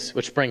brings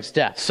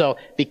death. So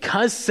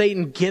because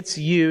Satan gets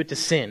you to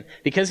sin,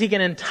 because he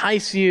can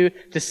entice you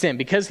to sin,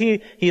 because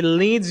he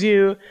leads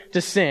you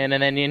to sin,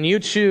 and then you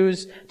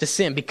choose to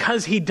sin,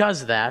 because he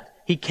does that,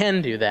 he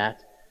can do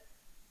that,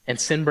 and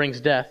sin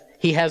brings death,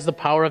 he has the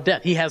power of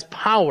death. He has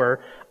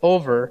power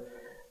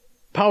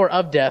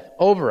of death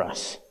over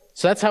us.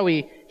 So that's how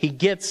he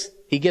gets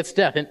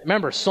death. And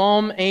remember,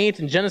 Psalm 8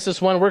 and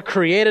Genesis 1, we're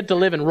created to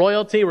live in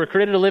royalty. We're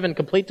created to live in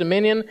complete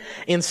dominion.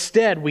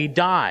 Instead, we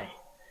die.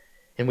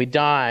 And we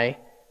die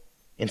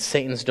in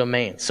Satan's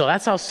domain. So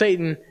that's how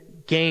Satan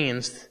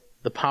gains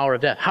the power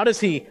of death. How does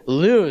he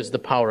lose the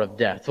power of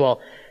death?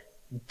 Well,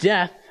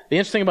 death, the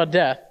interesting about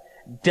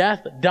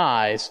death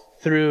dies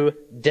through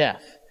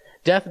death.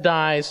 Death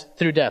dies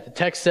through death. The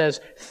text says,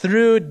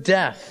 through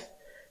death,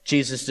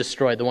 Jesus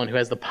destroyed the one who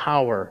has the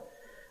power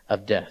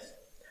of death.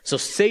 So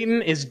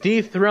Satan is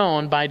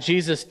dethroned by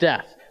Jesus'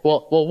 death.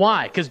 Well,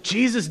 why? Because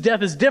Jesus'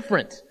 death is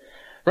different.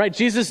 Right?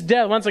 Jesus'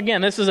 death, once again,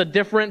 this is a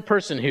different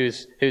person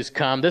who's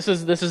come. This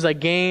is a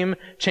game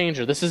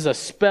changer. This is a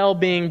spell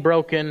being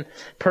broken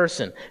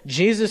person.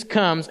 Jesus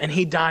comes and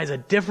he dies a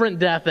different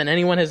death than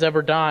anyone has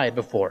ever died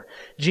before.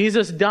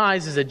 Jesus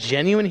dies as a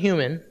genuine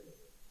human,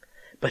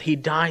 but he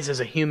dies as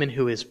a human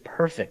who is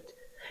perfect.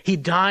 He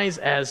dies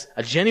as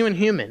a genuine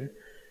human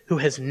who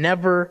has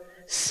never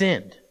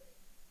sinned.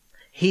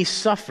 He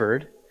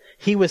suffered,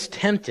 he was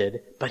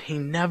tempted, but he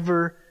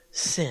never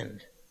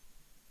sinned.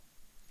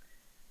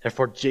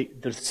 Therefore,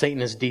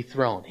 Satan is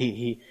dethroned.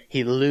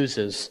 He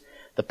loses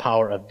the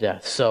power of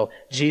death. So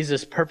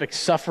Jesus' perfect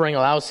suffering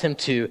allows him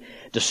to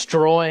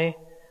destroy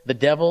the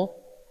devil,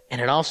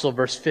 and it also,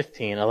 verse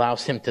 15,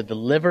 allows him to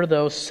deliver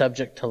those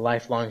subject to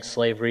lifelong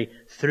slavery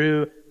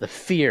through the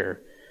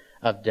fear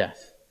of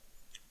death.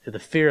 Through the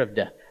fear of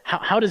death.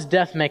 How does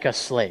death make us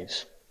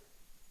slaves?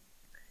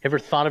 Ever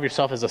thought of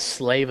yourself as a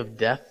slave of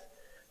death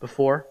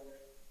before?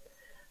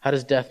 How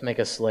does death make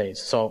us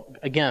slaves? So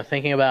again,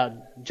 thinking about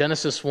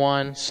Genesis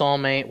 1,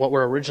 Psalm 8, what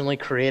we're originally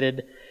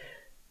created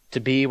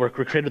to be. We're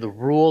created to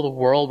rule the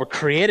world. We're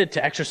created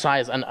to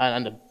exercise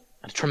a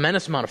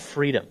tremendous amount of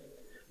freedom,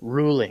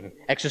 ruling,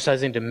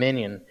 exercising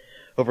dominion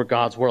over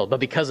God's world. But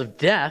because of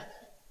death,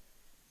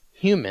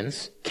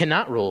 humans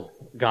cannot rule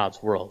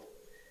God's world.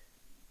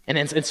 And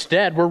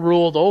instead, we're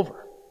ruled over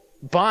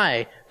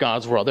by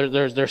God's world.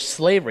 There's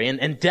slavery.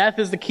 And death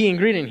is the key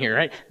ingredient here,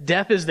 right?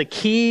 Death is the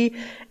key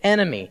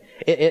enemy.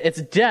 It's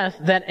death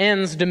that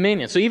ends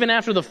dominion. So even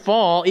after the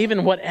fall,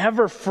 even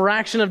whatever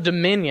fraction of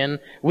dominion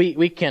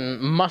we can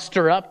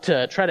muster up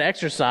to try to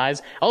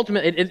exercise,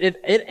 ultimately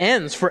it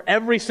ends for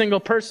every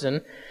single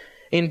person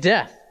in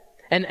death.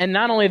 And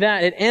not only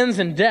that, it ends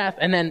in death,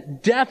 and then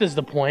death is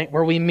the point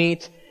where we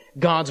meet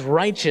God's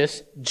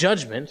righteous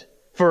judgment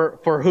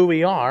for who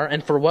we are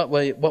and for what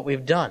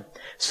we've done.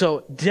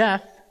 So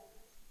death,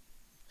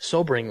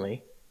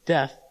 soberingly,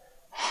 death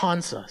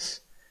haunts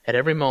us at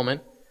every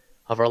moment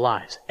of our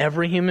lives.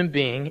 Every human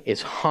being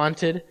is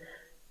haunted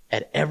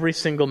at every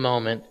single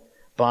moment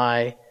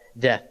by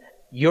death.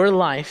 Your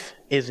life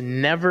is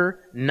never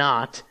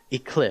not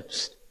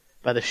eclipsed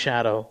by the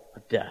shadow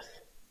of death.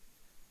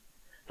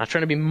 I'm not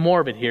trying to be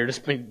morbid here,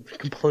 just being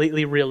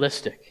completely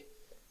realistic.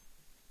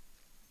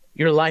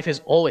 Your life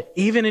is always,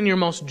 even in your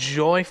most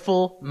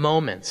joyful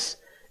moments,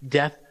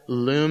 death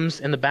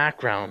looms in the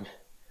background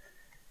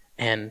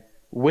and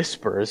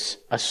whispers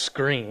a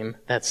scream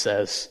that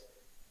says,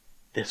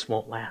 this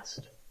won't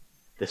last.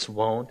 This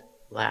won't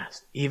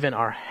last. Even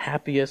our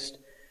happiest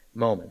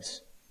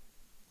moments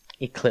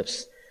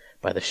eclipsed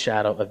by the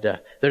shadow of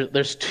death.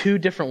 There's two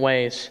different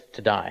ways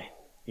to die,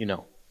 you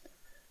know.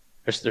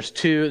 There's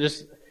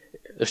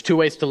two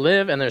ways to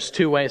live and there's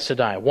two ways to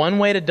die. One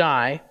way to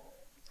die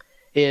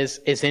is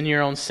in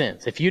your own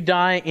sins. If you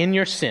die in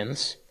your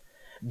sins,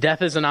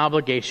 death is an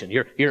obligation.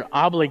 You're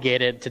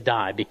obligated to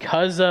die.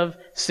 Because of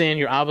sin,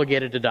 you're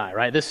obligated to die,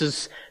 right? This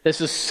is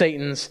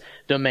Satan's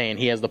domain.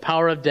 He has the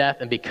power of death,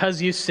 and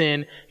because you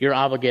sin, you're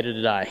obligated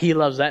to die. He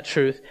loves that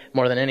truth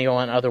more than any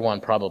other one,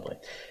 probably.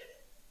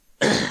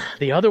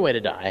 The other way to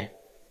die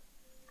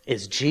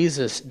is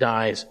Jesus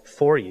dies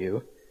for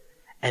you,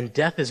 and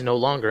death is no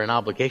longer an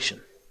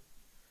obligation.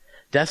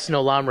 Death's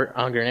no longer an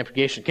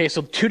obligation. Okay,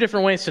 so two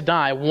different ways to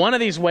die. One of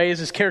these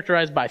ways is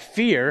characterized by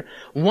fear.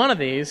 One of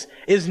these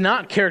is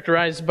not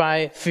characterized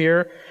by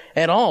fear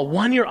at all.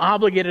 One, you're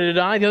obligated to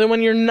die. The other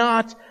one, you're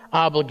not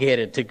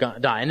obligated to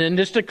die. And then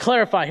just to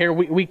clarify here,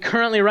 we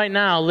currently right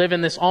now live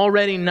in this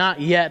already not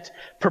yet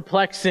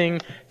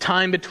perplexing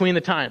time between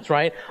the times,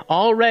 right?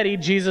 Already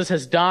Jesus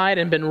has died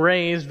and been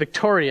raised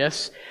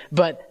victorious,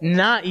 but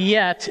not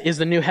yet is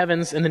the new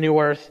heavens and the new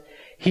earth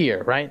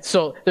here, right?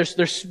 So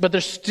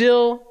there's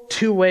still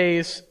two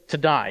ways to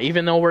die,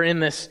 even though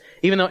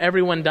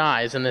everyone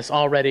dies in this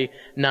already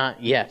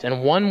not yet.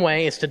 And one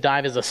way is to die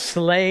as a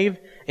slave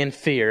in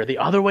fear. The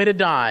other way to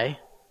die,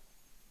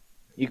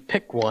 you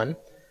pick one,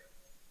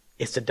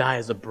 is to die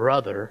as a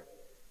brother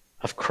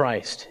of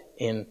Christ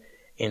in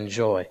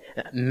joy.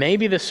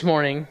 Maybe this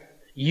morning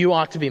you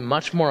ought to be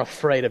much more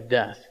afraid of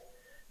death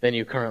than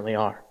you currently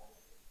are.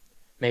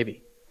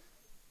 Maybe.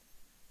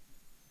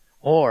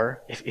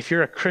 Or if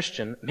you're a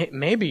Christian,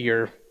 maybe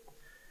you're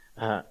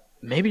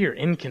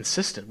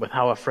inconsistent with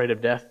how afraid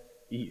of death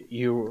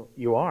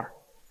you are.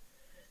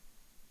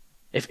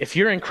 If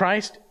you're in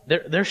Christ,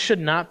 death should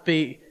not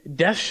be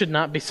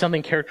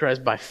something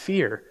characterized by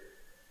fear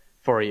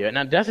for you.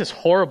 Now, death is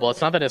horrible.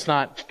 It's not that it's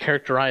not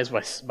characterized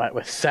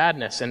with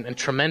sadness and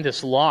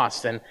tremendous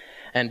loss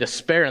and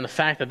despair, and the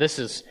fact that this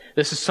is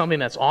something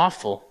that's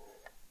awful.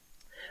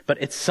 But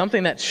it's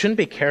something that shouldn't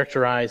be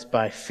characterized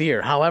by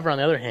fear. However, on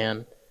the other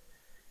hand,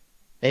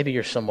 maybe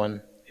you're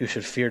someone who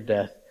should fear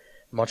death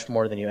much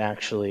more than you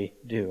actually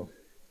do.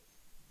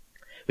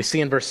 We see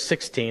in verse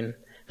 16,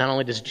 not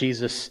only does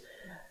Jesus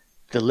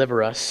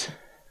deliver us,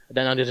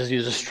 not only does he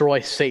destroy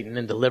Satan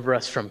and deliver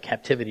us from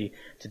captivity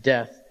to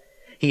death,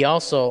 he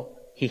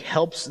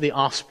helps the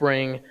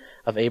offspring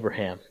of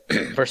Abraham.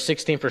 Verse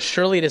 16, for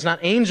surely it is not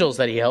angels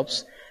that he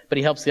helps, but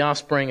he helps the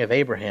offspring of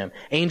Abraham.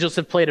 Angels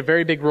have played a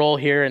very big role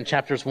here in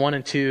chapters 1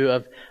 and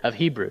 2 of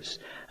Hebrews.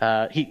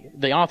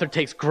 The author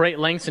takes great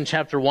lengths in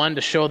chapter 1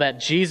 to show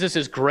that Jesus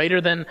is greater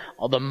than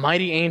all the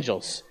mighty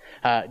angels.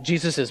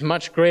 Jesus is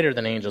much greater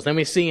than angels. Then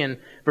we see in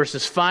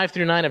verses 5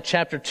 through 9 of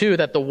chapter 2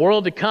 that the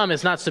world to come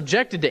is not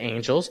subjected to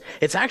angels.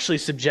 It's actually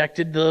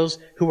subjected to those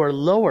who are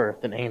lower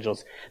than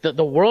angels.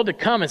 The world to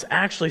come is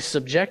actually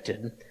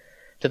subjected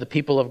to the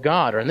people of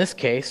God, or in this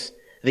case,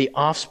 the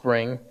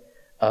offspring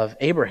of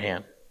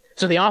Abraham.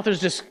 So the author's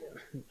just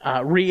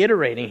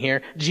reiterating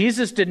here,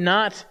 Jesus did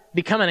not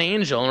become an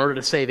angel in order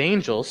to save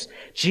angels.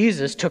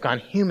 Jesus took on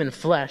human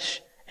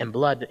flesh and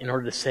blood in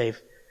order to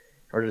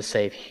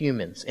save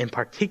humans, in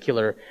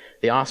particular,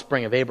 the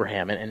offspring of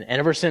Abraham. And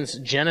ever since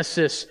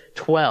Genesis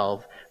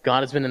 12,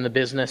 God has been in the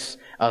business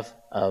of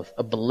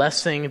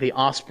blessing the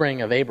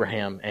offspring of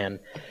Abraham. And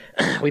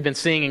we've been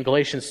seeing in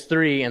Galatians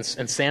 3 and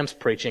Sam's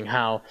preaching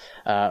how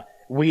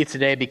we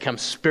today become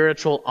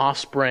spiritual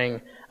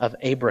offspring of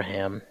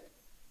Abraham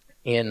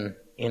in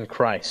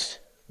Christ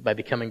by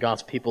becoming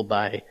God's people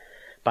by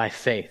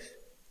faith.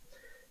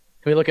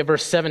 When we look at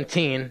verse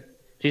 17,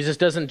 Jesus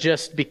doesn't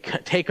just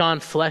take on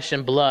flesh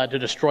and blood to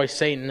destroy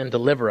Satan and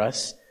deliver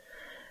us.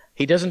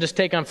 He doesn't just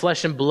take on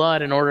flesh and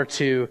blood in order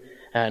to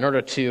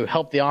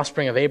help the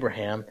offspring of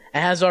Abraham.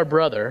 As our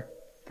brother,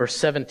 verse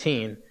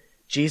 17,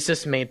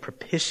 Jesus made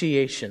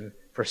propitiation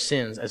for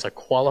sins as a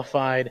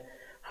qualified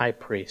high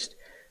priest.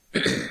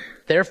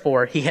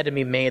 Therefore, he had to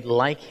be made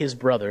like his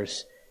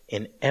brothers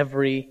in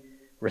every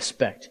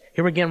respect.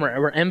 Here again,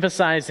 we're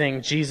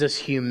emphasizing Jesus'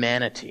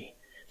 humanity.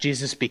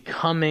 Jesus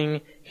becoming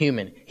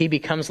human. He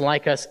becomes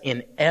like us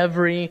in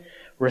every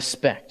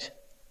respect.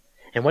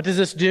 And what does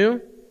this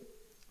do?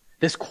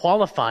 This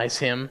qualifies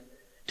him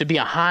to be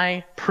a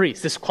high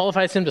priest. This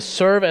qualifies him to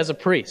serve as a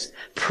priest.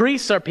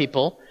 Priests are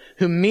people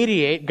who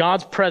mediate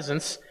God's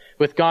presence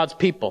with God's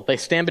people. They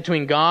stand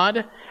between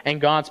God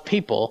and God's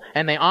people,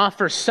 and they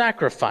offer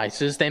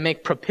sacrifices. They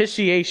make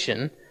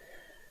propitiation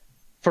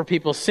for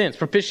people's sins.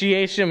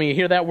 Propitiation, when you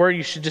hear that word,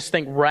 you should just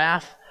think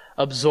wrath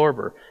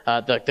absorber.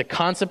 The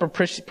concept of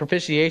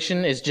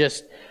propitiation is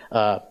just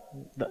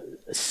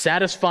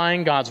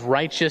satisfying God's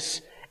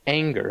righteous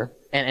anger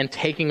and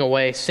taking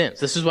away sins.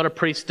 This is what a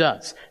priest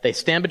does. They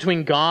stand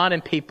between God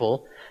and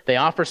people. They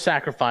offer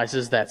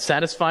sacrifices that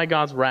satisfy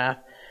God's wrath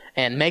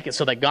and make it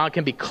so that God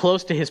can be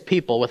close to his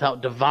people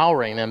without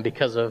devouring them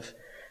because of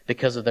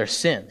their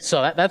sin.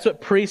 So that's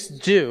what priests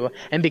do.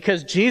 And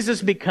because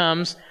Jesus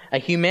becomes a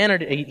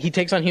humanity, he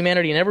takes on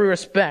humanity in every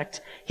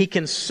respect, he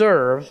can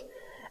serve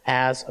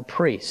as a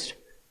priest.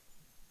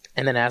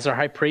 And then as our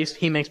high priest,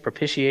 he makes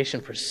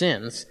propitiation for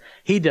sins.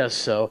 He does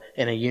so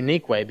in a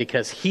unique way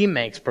because he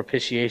makes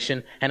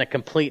propitiation in a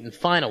complete and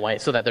final way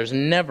so that there's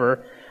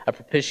never a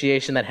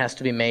propitiation that has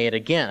to be made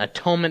again.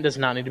 Atonement does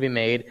not need to be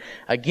made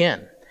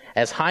again.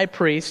 As high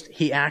priest,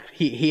 he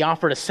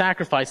offered a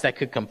sacrifice that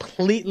could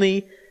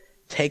completely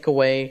take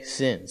away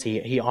sins.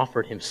 He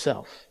offered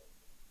himself.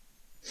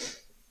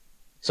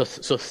 So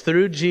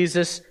through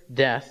Jesus'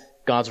 death,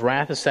 God's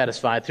wrath is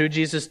satisfied. Through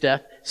Jesus'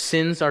 death,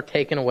 sins are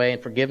taken away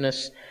and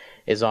forgiveness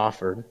is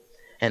offered.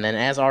 And then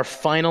as our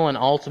final and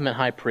ultimate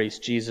high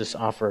priest, Jesus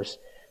offers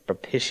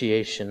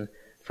propitiation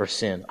for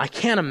sin. I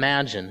can't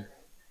imagine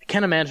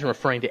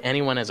referring to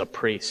anyone as a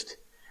priest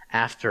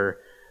after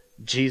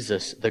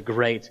Jesus, the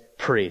great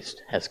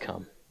priest, has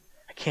come.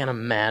 I can't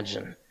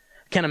imagine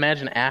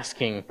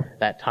asking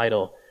that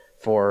title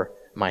for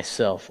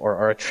myself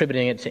or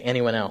attributing it to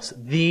anyone else.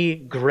 The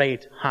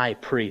great high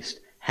priest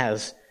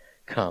has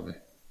come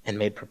and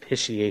made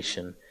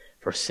propitiation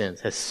for sins,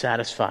 has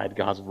satisfied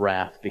God's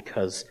wrath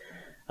because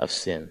of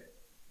sin.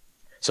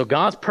 So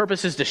God's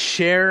purpose is to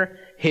share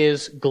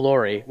his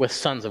glory with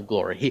sons of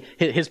glory.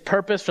 His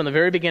purpose from the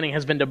very beginning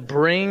has been to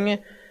bring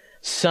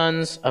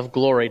sons of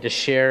glory to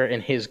share in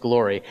his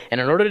glory.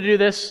 And in order to do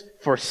this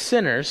for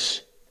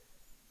sinners,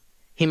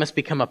 he must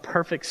become a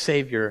perfect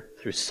Savior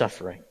through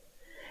suffering.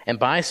 And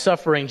by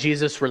suffering,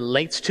 Jesus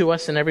relates to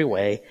us in every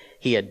way.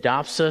 He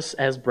adopts us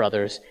as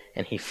brothers,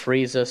 and he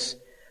frees us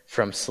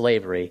from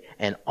slavery.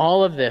 And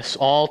all of this,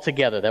 all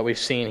together that we've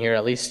seen here,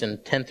 at least in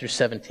 10 through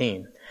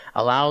 17,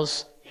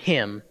 allows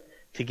him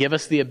to give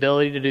us the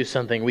ability to do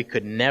something we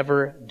could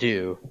never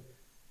do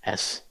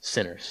as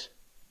sinners.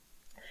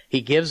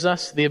 He gives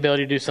us the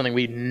ability to do something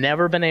we've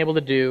never been able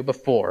to do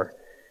before,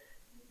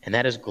 and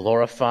that is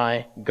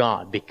glorify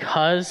God.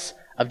 Because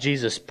of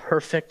Jesus'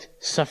 perfect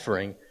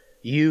suffering,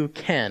 you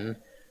can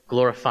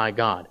glorify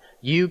God.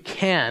 You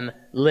can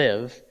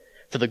live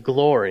for the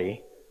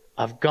glory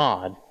of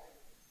God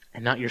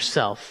and not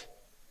yourself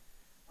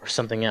or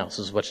something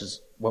else, which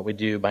is what we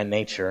do by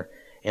nature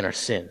in our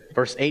sin.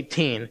 Verse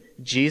 18,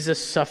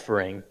 Jesus'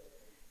 suffering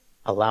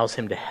allows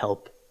him to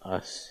help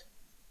us.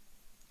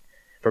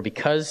 For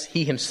because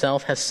he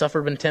himself has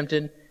suffered when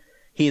tempted,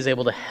 he is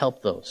able to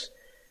help those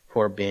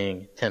who are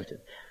being tempted.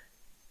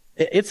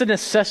 It's a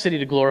necessity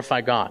to glorify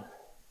God.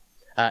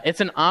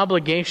 It's an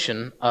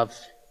obligation of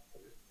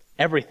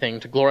everything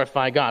to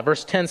glorify God.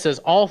 Verse 10 says,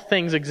 all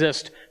things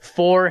exist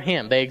for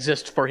him. They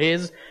exist for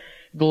his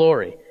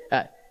glory.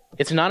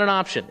 It's not an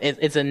option.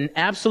 It's an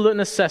absolute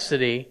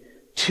necessity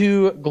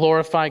to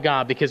glorify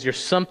God because you're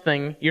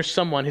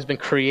someone who's been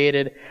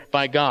created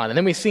by God. And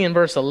then we see in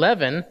verse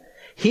 11,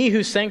 he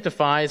who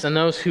sanctifies and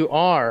those who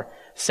are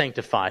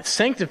sanctified.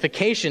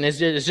 Sanctification is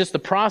just the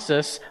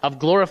process of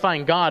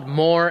glorifying God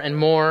more and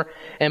more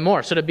and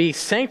more. So to be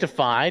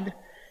sanctified,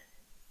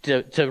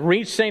 to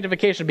reach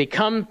sanctification,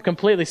 become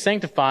completely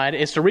sanctified,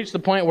 is to reach the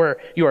point where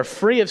you are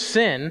free of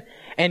sin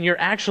and you're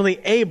actually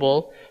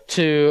able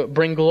to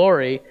bring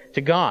glory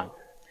to God.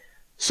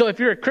 So if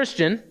you're a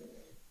Christian,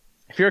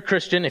 if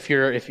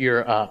you're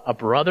a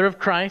brother of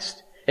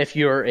Christ, if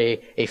you're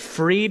a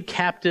freed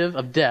captive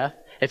of death,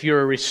 if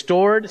you're a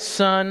restored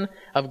son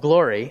of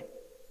glory,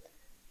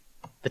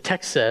 the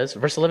text says,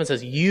 verse 11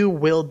 says, you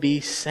will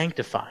be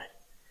sanctified.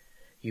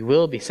 You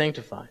will be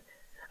sanctified.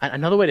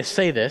 Another way to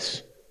say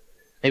this,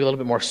 maybe a little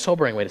bit more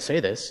sobering way to say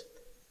this,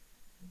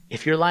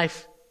 if your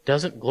life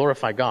doesn't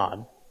glorify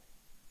God,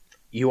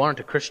 you aren't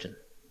a Christian.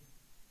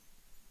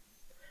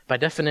 By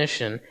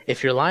definition,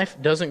 if your life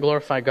doesn't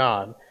glorify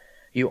God,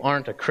 you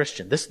aren't a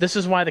Christian. This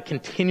is why the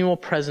continual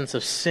presence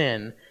of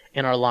sin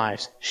in our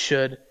lives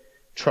should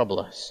trouble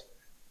us.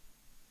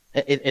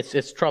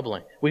 It's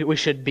troubling. We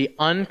should be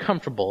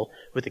uncomfortable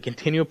with the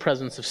continual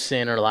presence of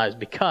sin in our lives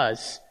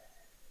because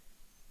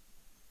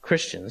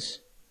Christians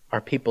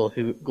are people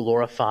who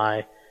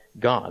glorify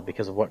God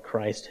because of what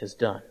Christ has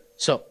done.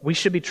 So we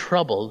should be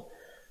troubled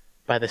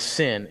by the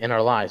sin in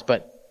our lives,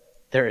 but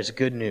there is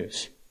good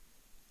news.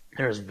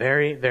 There is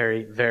very,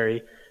 very,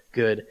 very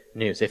good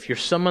news. If you're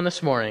someone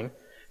this morning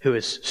who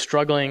is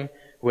struggling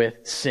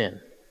with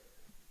sin,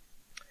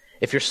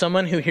 if you're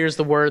someone who hears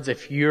the words,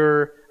 if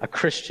you're a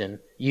Christian,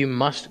 you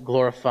must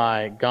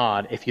glorify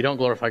God. If you don't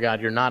glorify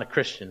God, you're not a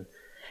Christian.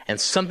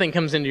 And something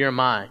comes into your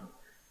mind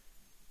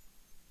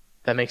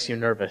that makes you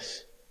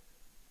nervous.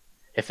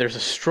 If there's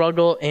a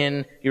struggle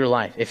in your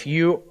life, if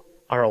you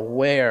are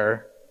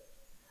aware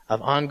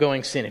of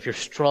ongoing sin, if you're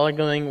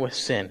struggling with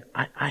sin,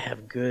 I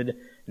have good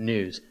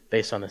news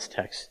based on this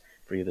text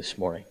for you this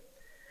morning.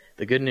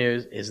 The good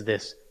news is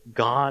this: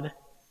 God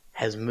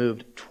has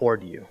moved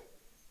toward you.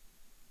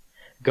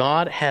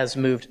 God has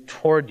moved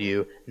toward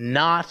you,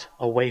 not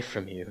away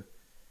from you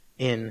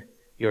in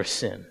your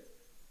sin.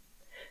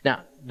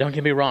 Now, don't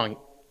get me wrong.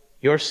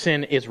 Your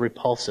sin is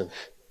repulsive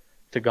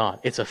to God.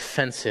 It's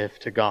offensive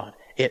to God.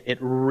 It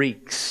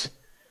reeks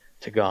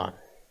to God.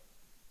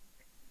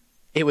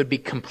 It would be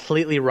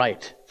completely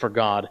right for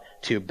God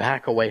to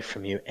back away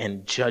from you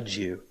and judge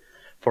you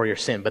for your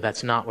sin, but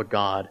that's not what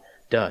God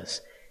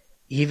does.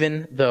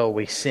 Even though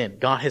we sin,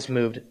 God has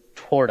moved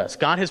toward us.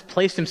 God has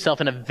placed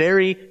himself in a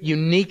very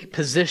unique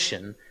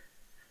position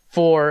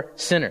for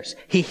sinners.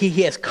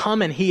 He has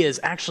come and he has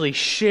actually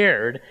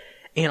shared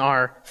in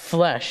our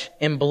flesh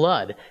and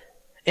blood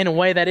in a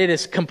way that it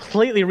is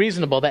completely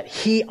reasonable that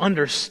he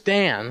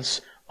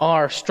understands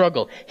our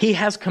struggle. He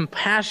has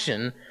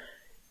compassion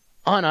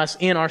on us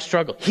in our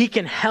struggle. He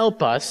can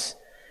help us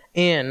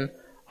in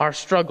our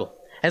struggle.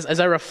 As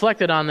I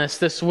reflected on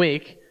this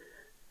week,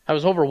 I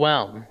was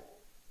overwhelmed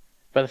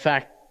by the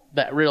fact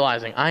that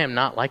realizing I am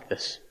not like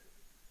this.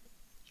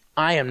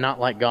 I am not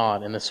like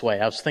God in this way.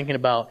 I was thinking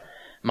about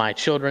my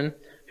children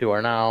who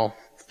are now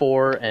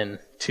 4 and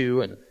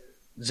 2 and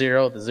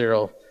 0. The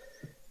 0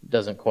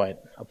 doesn't quite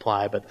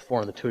apply, but the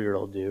 4 and the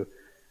 2-year-old do.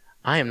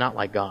 I am not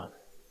like God.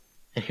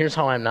 And here's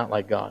how I'm not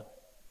like God.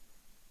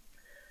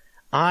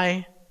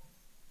 I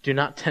do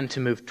not tend to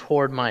move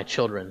toward my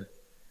children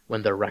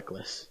when they're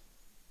reckless.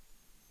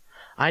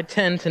 I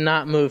tend to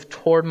not move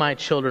toward my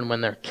children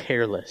when they're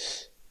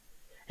careless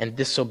and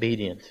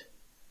disobedient,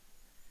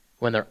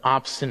 when they're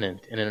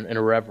obstinate and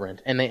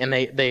irreverent. And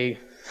they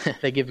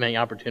They give me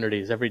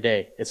opportunities every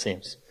day, it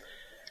seems.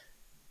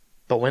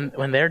 But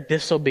when they're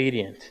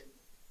disobedient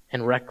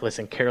and reckless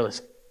and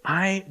careless,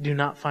 I do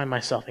not find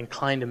myself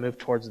inclined to move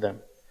towards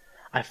them.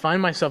 I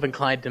find myself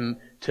inclined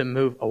to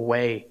move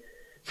away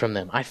from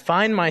them. I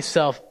find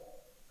myself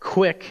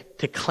quick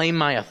to claim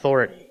my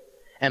authority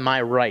and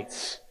my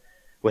rights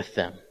with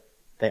them.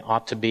 They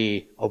ought to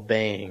be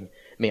obeying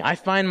me. I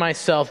find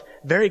myself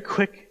very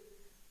quick,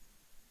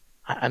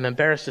 I'm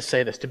embarrassed to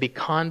say this, to be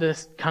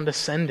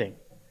condescending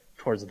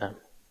towards them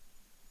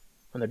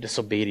when they're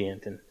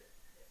disobedient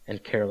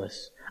and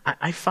careless.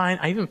 I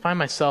even find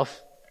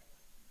myself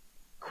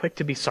quick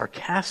to be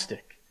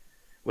sarcastic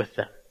with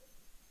them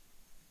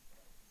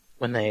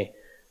when they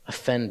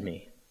offend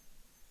me.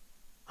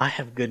 I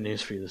have good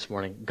news for you this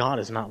morning. God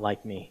is not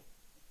like me.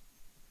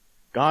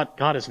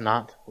 God is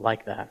not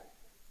like that.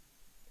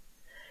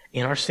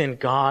 In our sin,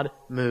 God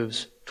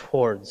moves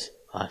towards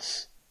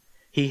us.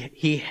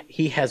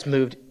 He has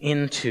moved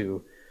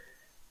into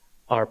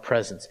our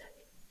presence.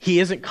 He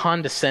isn't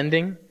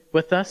condescending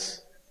with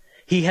us.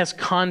 He has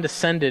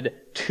condescended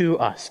to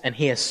us, and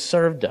He has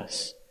served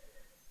us.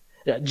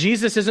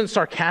 Jesus isn't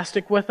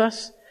sarcastic with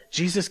us.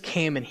 Jesus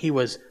came and He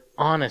was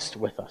honest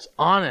with us,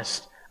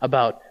 honest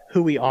about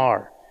who we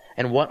are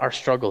and what our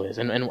struggle is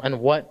and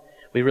what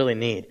we really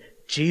need.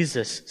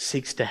 Jesus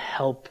seeks to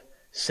help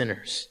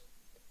sinners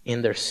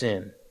in their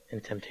sin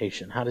and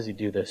temptation. How does He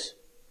do this?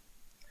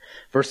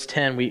 Verse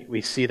 10,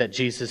 we see that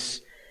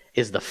Jesus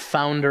is the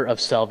founder of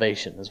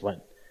salvation, is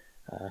what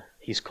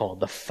He's called.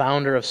 The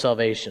founder of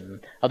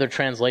salvation. Other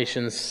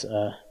translations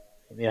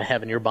I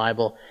have in your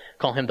Bible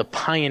call Him the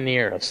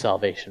pioneer of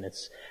salvation.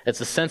 It's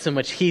the sense in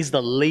which He's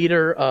the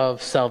leader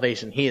of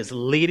salvation. He is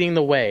leading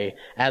the way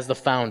as the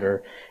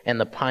founder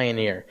and the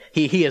pioneer.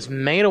 He has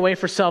made a way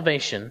for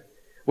salvation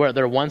where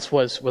there once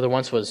was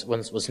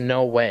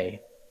no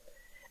way.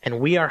 And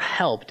we are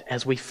helped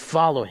as we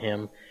follow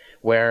Him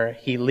where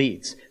He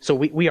leads. So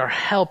we are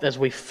helped as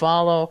we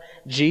follow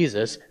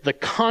Jesus, the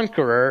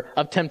conqueror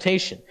of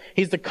temptation.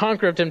 He's the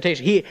conqueror of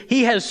temptation.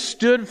 He has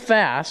stood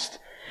fast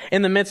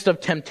in the midst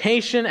of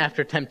temptation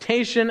after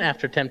temptation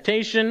after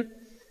temptation.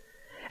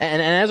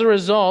 And as a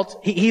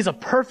result, He's a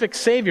perfect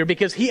Savior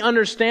because He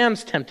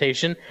understands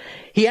temptation.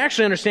 He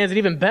actually understands it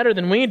even better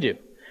than we do,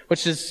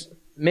 which is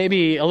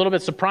maybe a little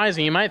bit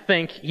surprising. You might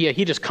think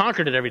He just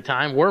conquered it every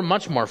time. We're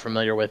much more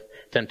familiar with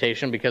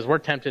temptation because we're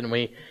tempted and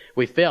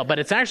we fail. But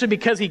it's actually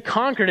because He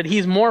conquered it,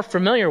 He's more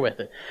familiar with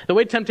it. The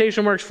way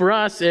temptation works for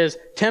us is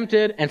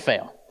tempted and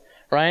fail,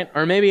 right?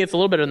 Or maybe it's a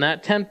little bit in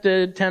that.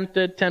 Tempted,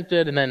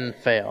 and then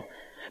fail.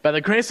 By the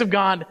grace of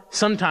God,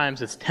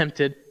 sometimes it's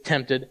tempted,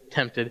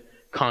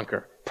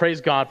 conquer.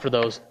 Praise God for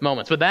those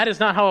moments. But that is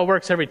not how it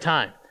works every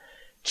time.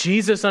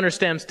 Jesus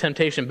understands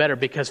temptation better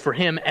because for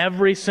Him,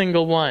 every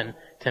single one,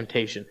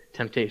 temptation,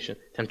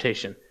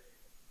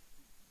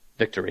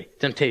 victory,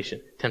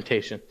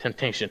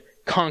 temptation,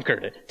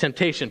 conquered it,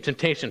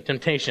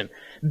 temptation,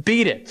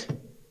 beat it.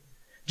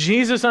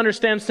 Jesus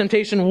understands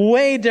temptation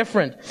way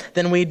different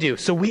than we do.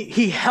 So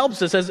He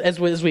helps us as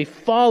we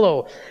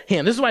follow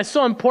Him. This is why it's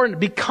so important to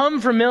become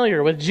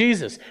familiar with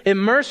Jesus.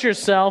 Immerse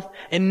yourself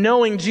in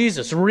knowing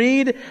Jesus.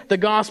 Read the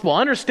gospel.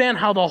 Understand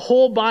how the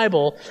whole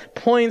Bible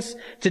points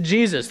to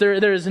Jesus.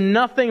 There is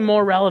nothing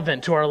more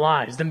relevant to our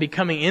lives than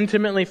becoming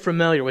intimately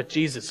familiar with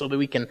Jesus so that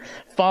we can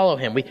follow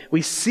Him.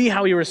 We see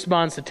how He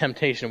responds to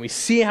temptation. We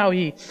see how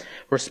He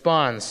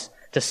responds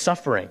to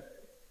suffering.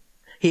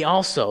 He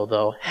also,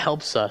 though,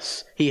 helps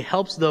us. He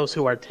helps those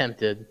who are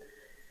tempted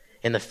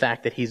in the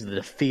fact that He's the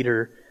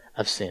defeater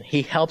of sin.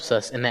 He helps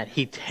us in that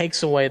He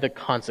takes away the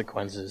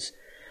consequences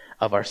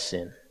of our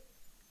sin.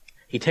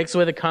 He takes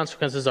away the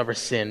consequences of our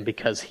sin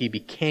because He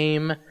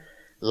became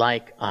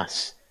like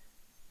us.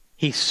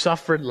 He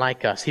suffered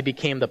like us. He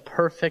became the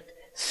perfect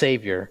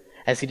Savior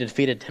as He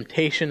defeated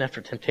temptation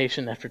after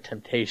temptation after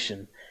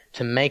temptation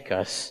to make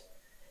us,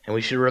 and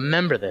we should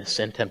remember this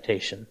in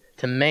temptation,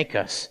 to make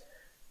us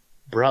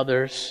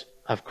brothers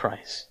of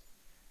Christ,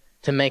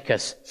 to make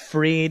us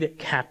freed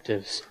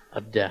captives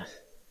of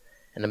death,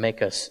 and to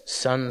make us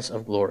sons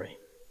of glory.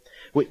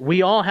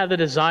 We all have the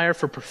desire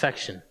for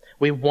perfection.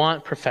 We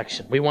want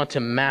perfection. We want to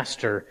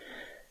master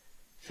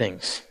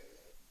things.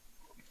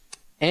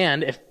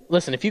 And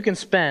if you can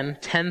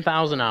spend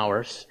 10,000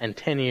 hours and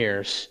 10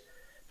 years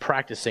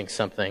practicing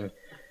something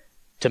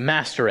to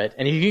master it,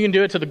 and if you can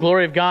do it to the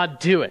glory of God,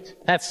 do it.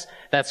 That's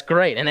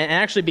great. And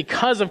actually,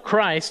 because of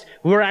Christ,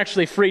 we're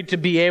actually freed to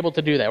be able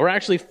to do that. We're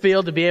actually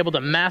filled to be able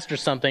to master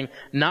something,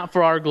 not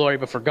for our glory,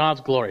 but for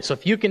God's glory. So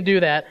if you can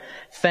do that,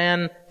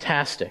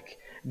 fantastic.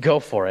 Go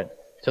for it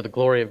to the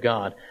glory of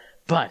God.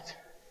 But,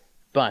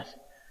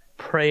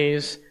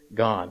 praise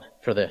God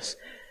for this.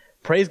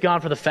 Praise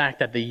God for the fact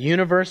that the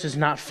universe is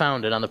not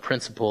founded on the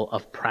principle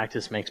of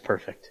practice makes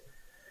perfect.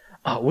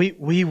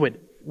 We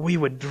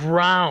would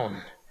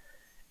drown.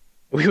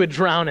 We would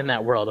drown in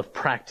that world of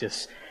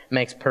practice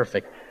makes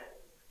perfect.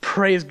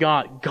 Praise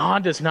God.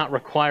 God does not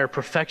require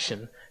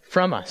perfection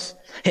from us.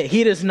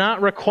 He does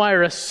not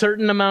require a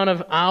certain amount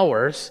of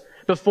hours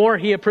before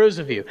He approves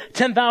of you.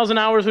 10,000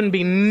 hours wouldn't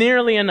be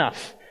nearly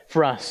enough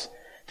for us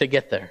to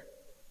get there.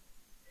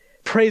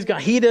 Praise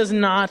God. He does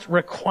not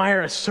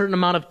require a certain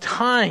amount of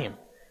time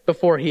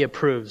before he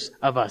approves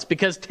of us,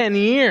 because 10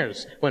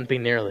 years wouldn't be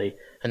nearly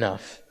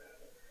enough.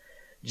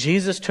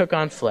 Jesus took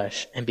on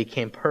flesh and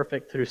became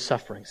perfect through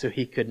suffering so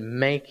he could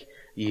make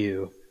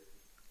you,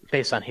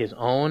 based on his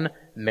own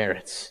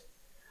merits,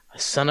 a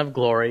son of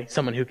glory,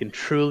 someone who can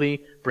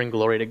truly bring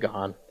glory to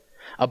God,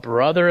 a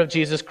brother of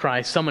Jesus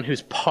Christ, someone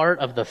who's part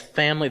of the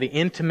family, the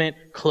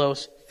intimate,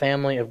 close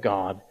family of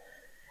God,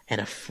 and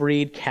a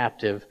freed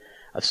captive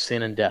of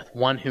sin and death,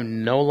 one who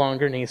no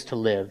longer needs to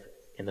live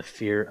in the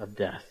fear of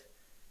death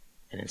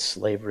and in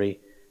slavery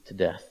to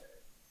death.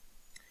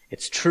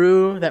 It's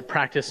true that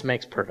practice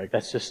makes perfect.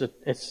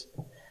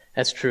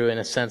 That's true in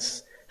a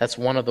sense. That's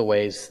one of the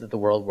ways that the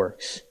world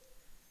works.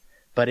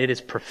 But it is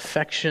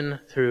perfection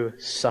through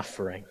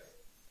suffering.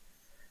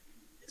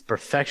 It's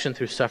perfection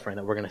through suffering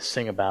that we're going to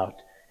sing about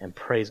and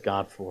praise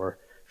God for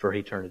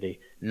eternity.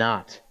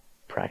 Not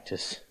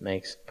practice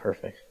makes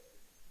perfect.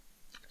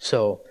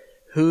 So,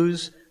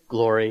 whose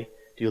glory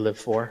do you live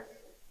for?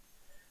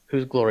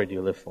 Whose glory do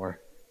you live for?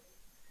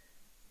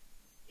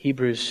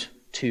 Hebrews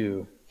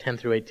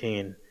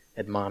 2:10-18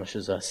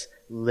 admonishes us,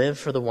 live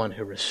for the one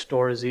who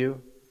restores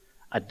you,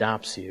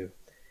 adopts you,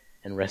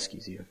 and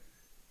rescues you.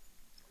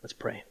 Let's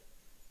pray.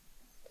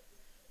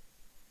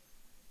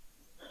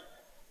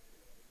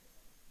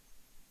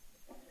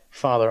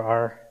 Father,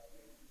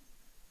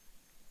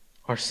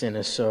 our sin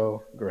is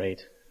so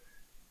great.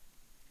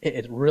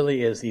 It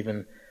really is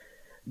even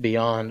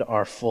beyond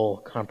our full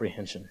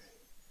comprehension.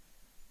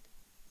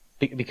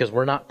 Because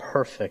we're not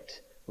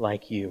perfect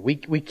like you.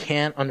 We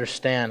can't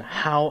understand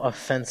how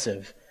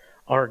offensive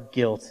our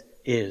guilt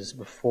is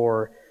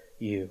before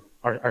you.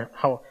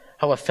 How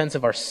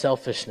offensive our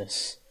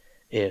selfishness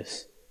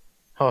is.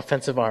 How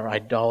offensive our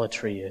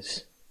idolatry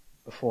is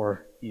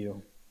before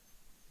you.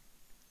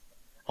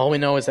 All we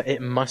know is that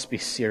it must be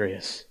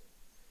serious.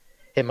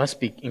 It must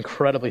be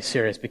incredibly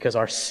serious because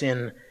our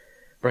sin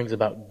brings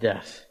about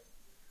death.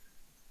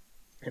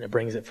 And it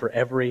brings it for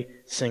every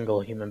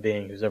single human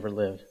being who's ever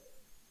lived.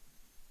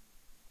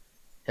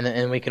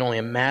 And we can only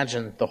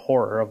imagine the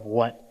horror of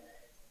what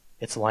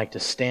it's like to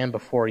stand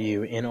before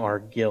you in our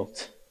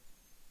guilt.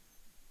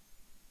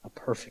 A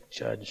perfect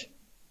judge.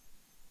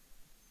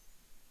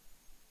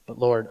 But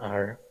Lord,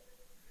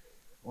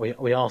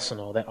 we also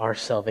know that our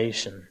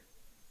salvation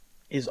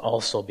is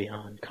also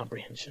beyond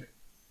comprehension.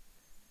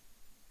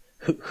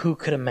 Who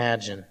could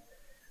imagine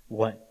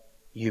what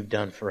you've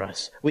done for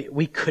us?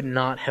 We could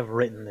not have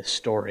written this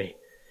story,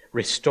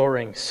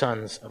 restoring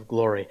sons of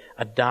glory,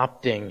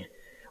 adopting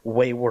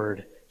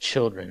wayward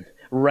children,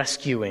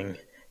 rescuing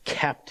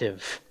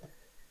captive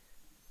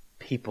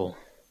people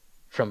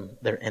from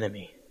their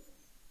enemy.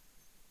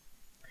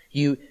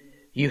 You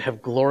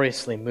have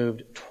gloriously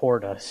moved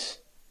toward us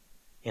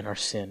in our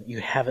sin.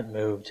 You haven't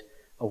moved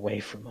away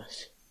from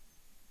us.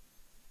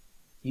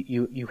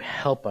 You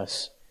help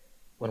us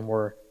when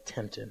we're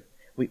tempted.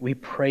 We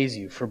praise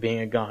you for being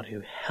a God who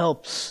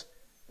helps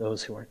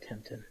those who are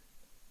tempted.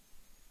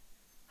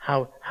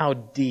 How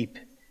deep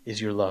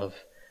is your love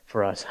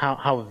for us?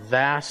 How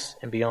vast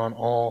and beyond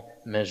all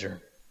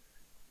measure.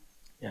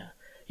 Yeah.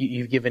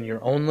 You've given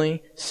your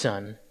only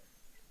Son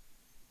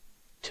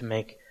to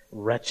make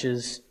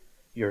wretches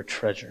your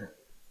treasure.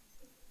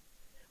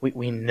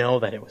 We know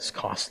that it was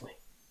costly.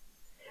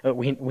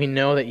 We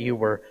know that you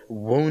were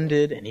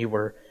wounded and you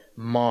were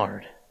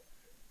marred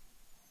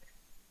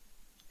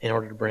in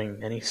order to bring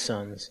many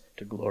sons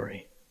to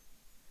glory.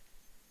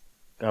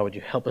 God, would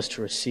you help us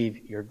to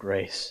receive your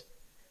grace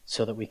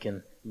so that we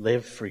can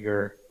live for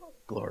your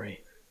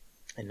glory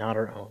and not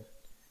our own.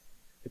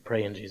 We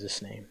pray in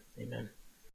Jesus' name. Amen.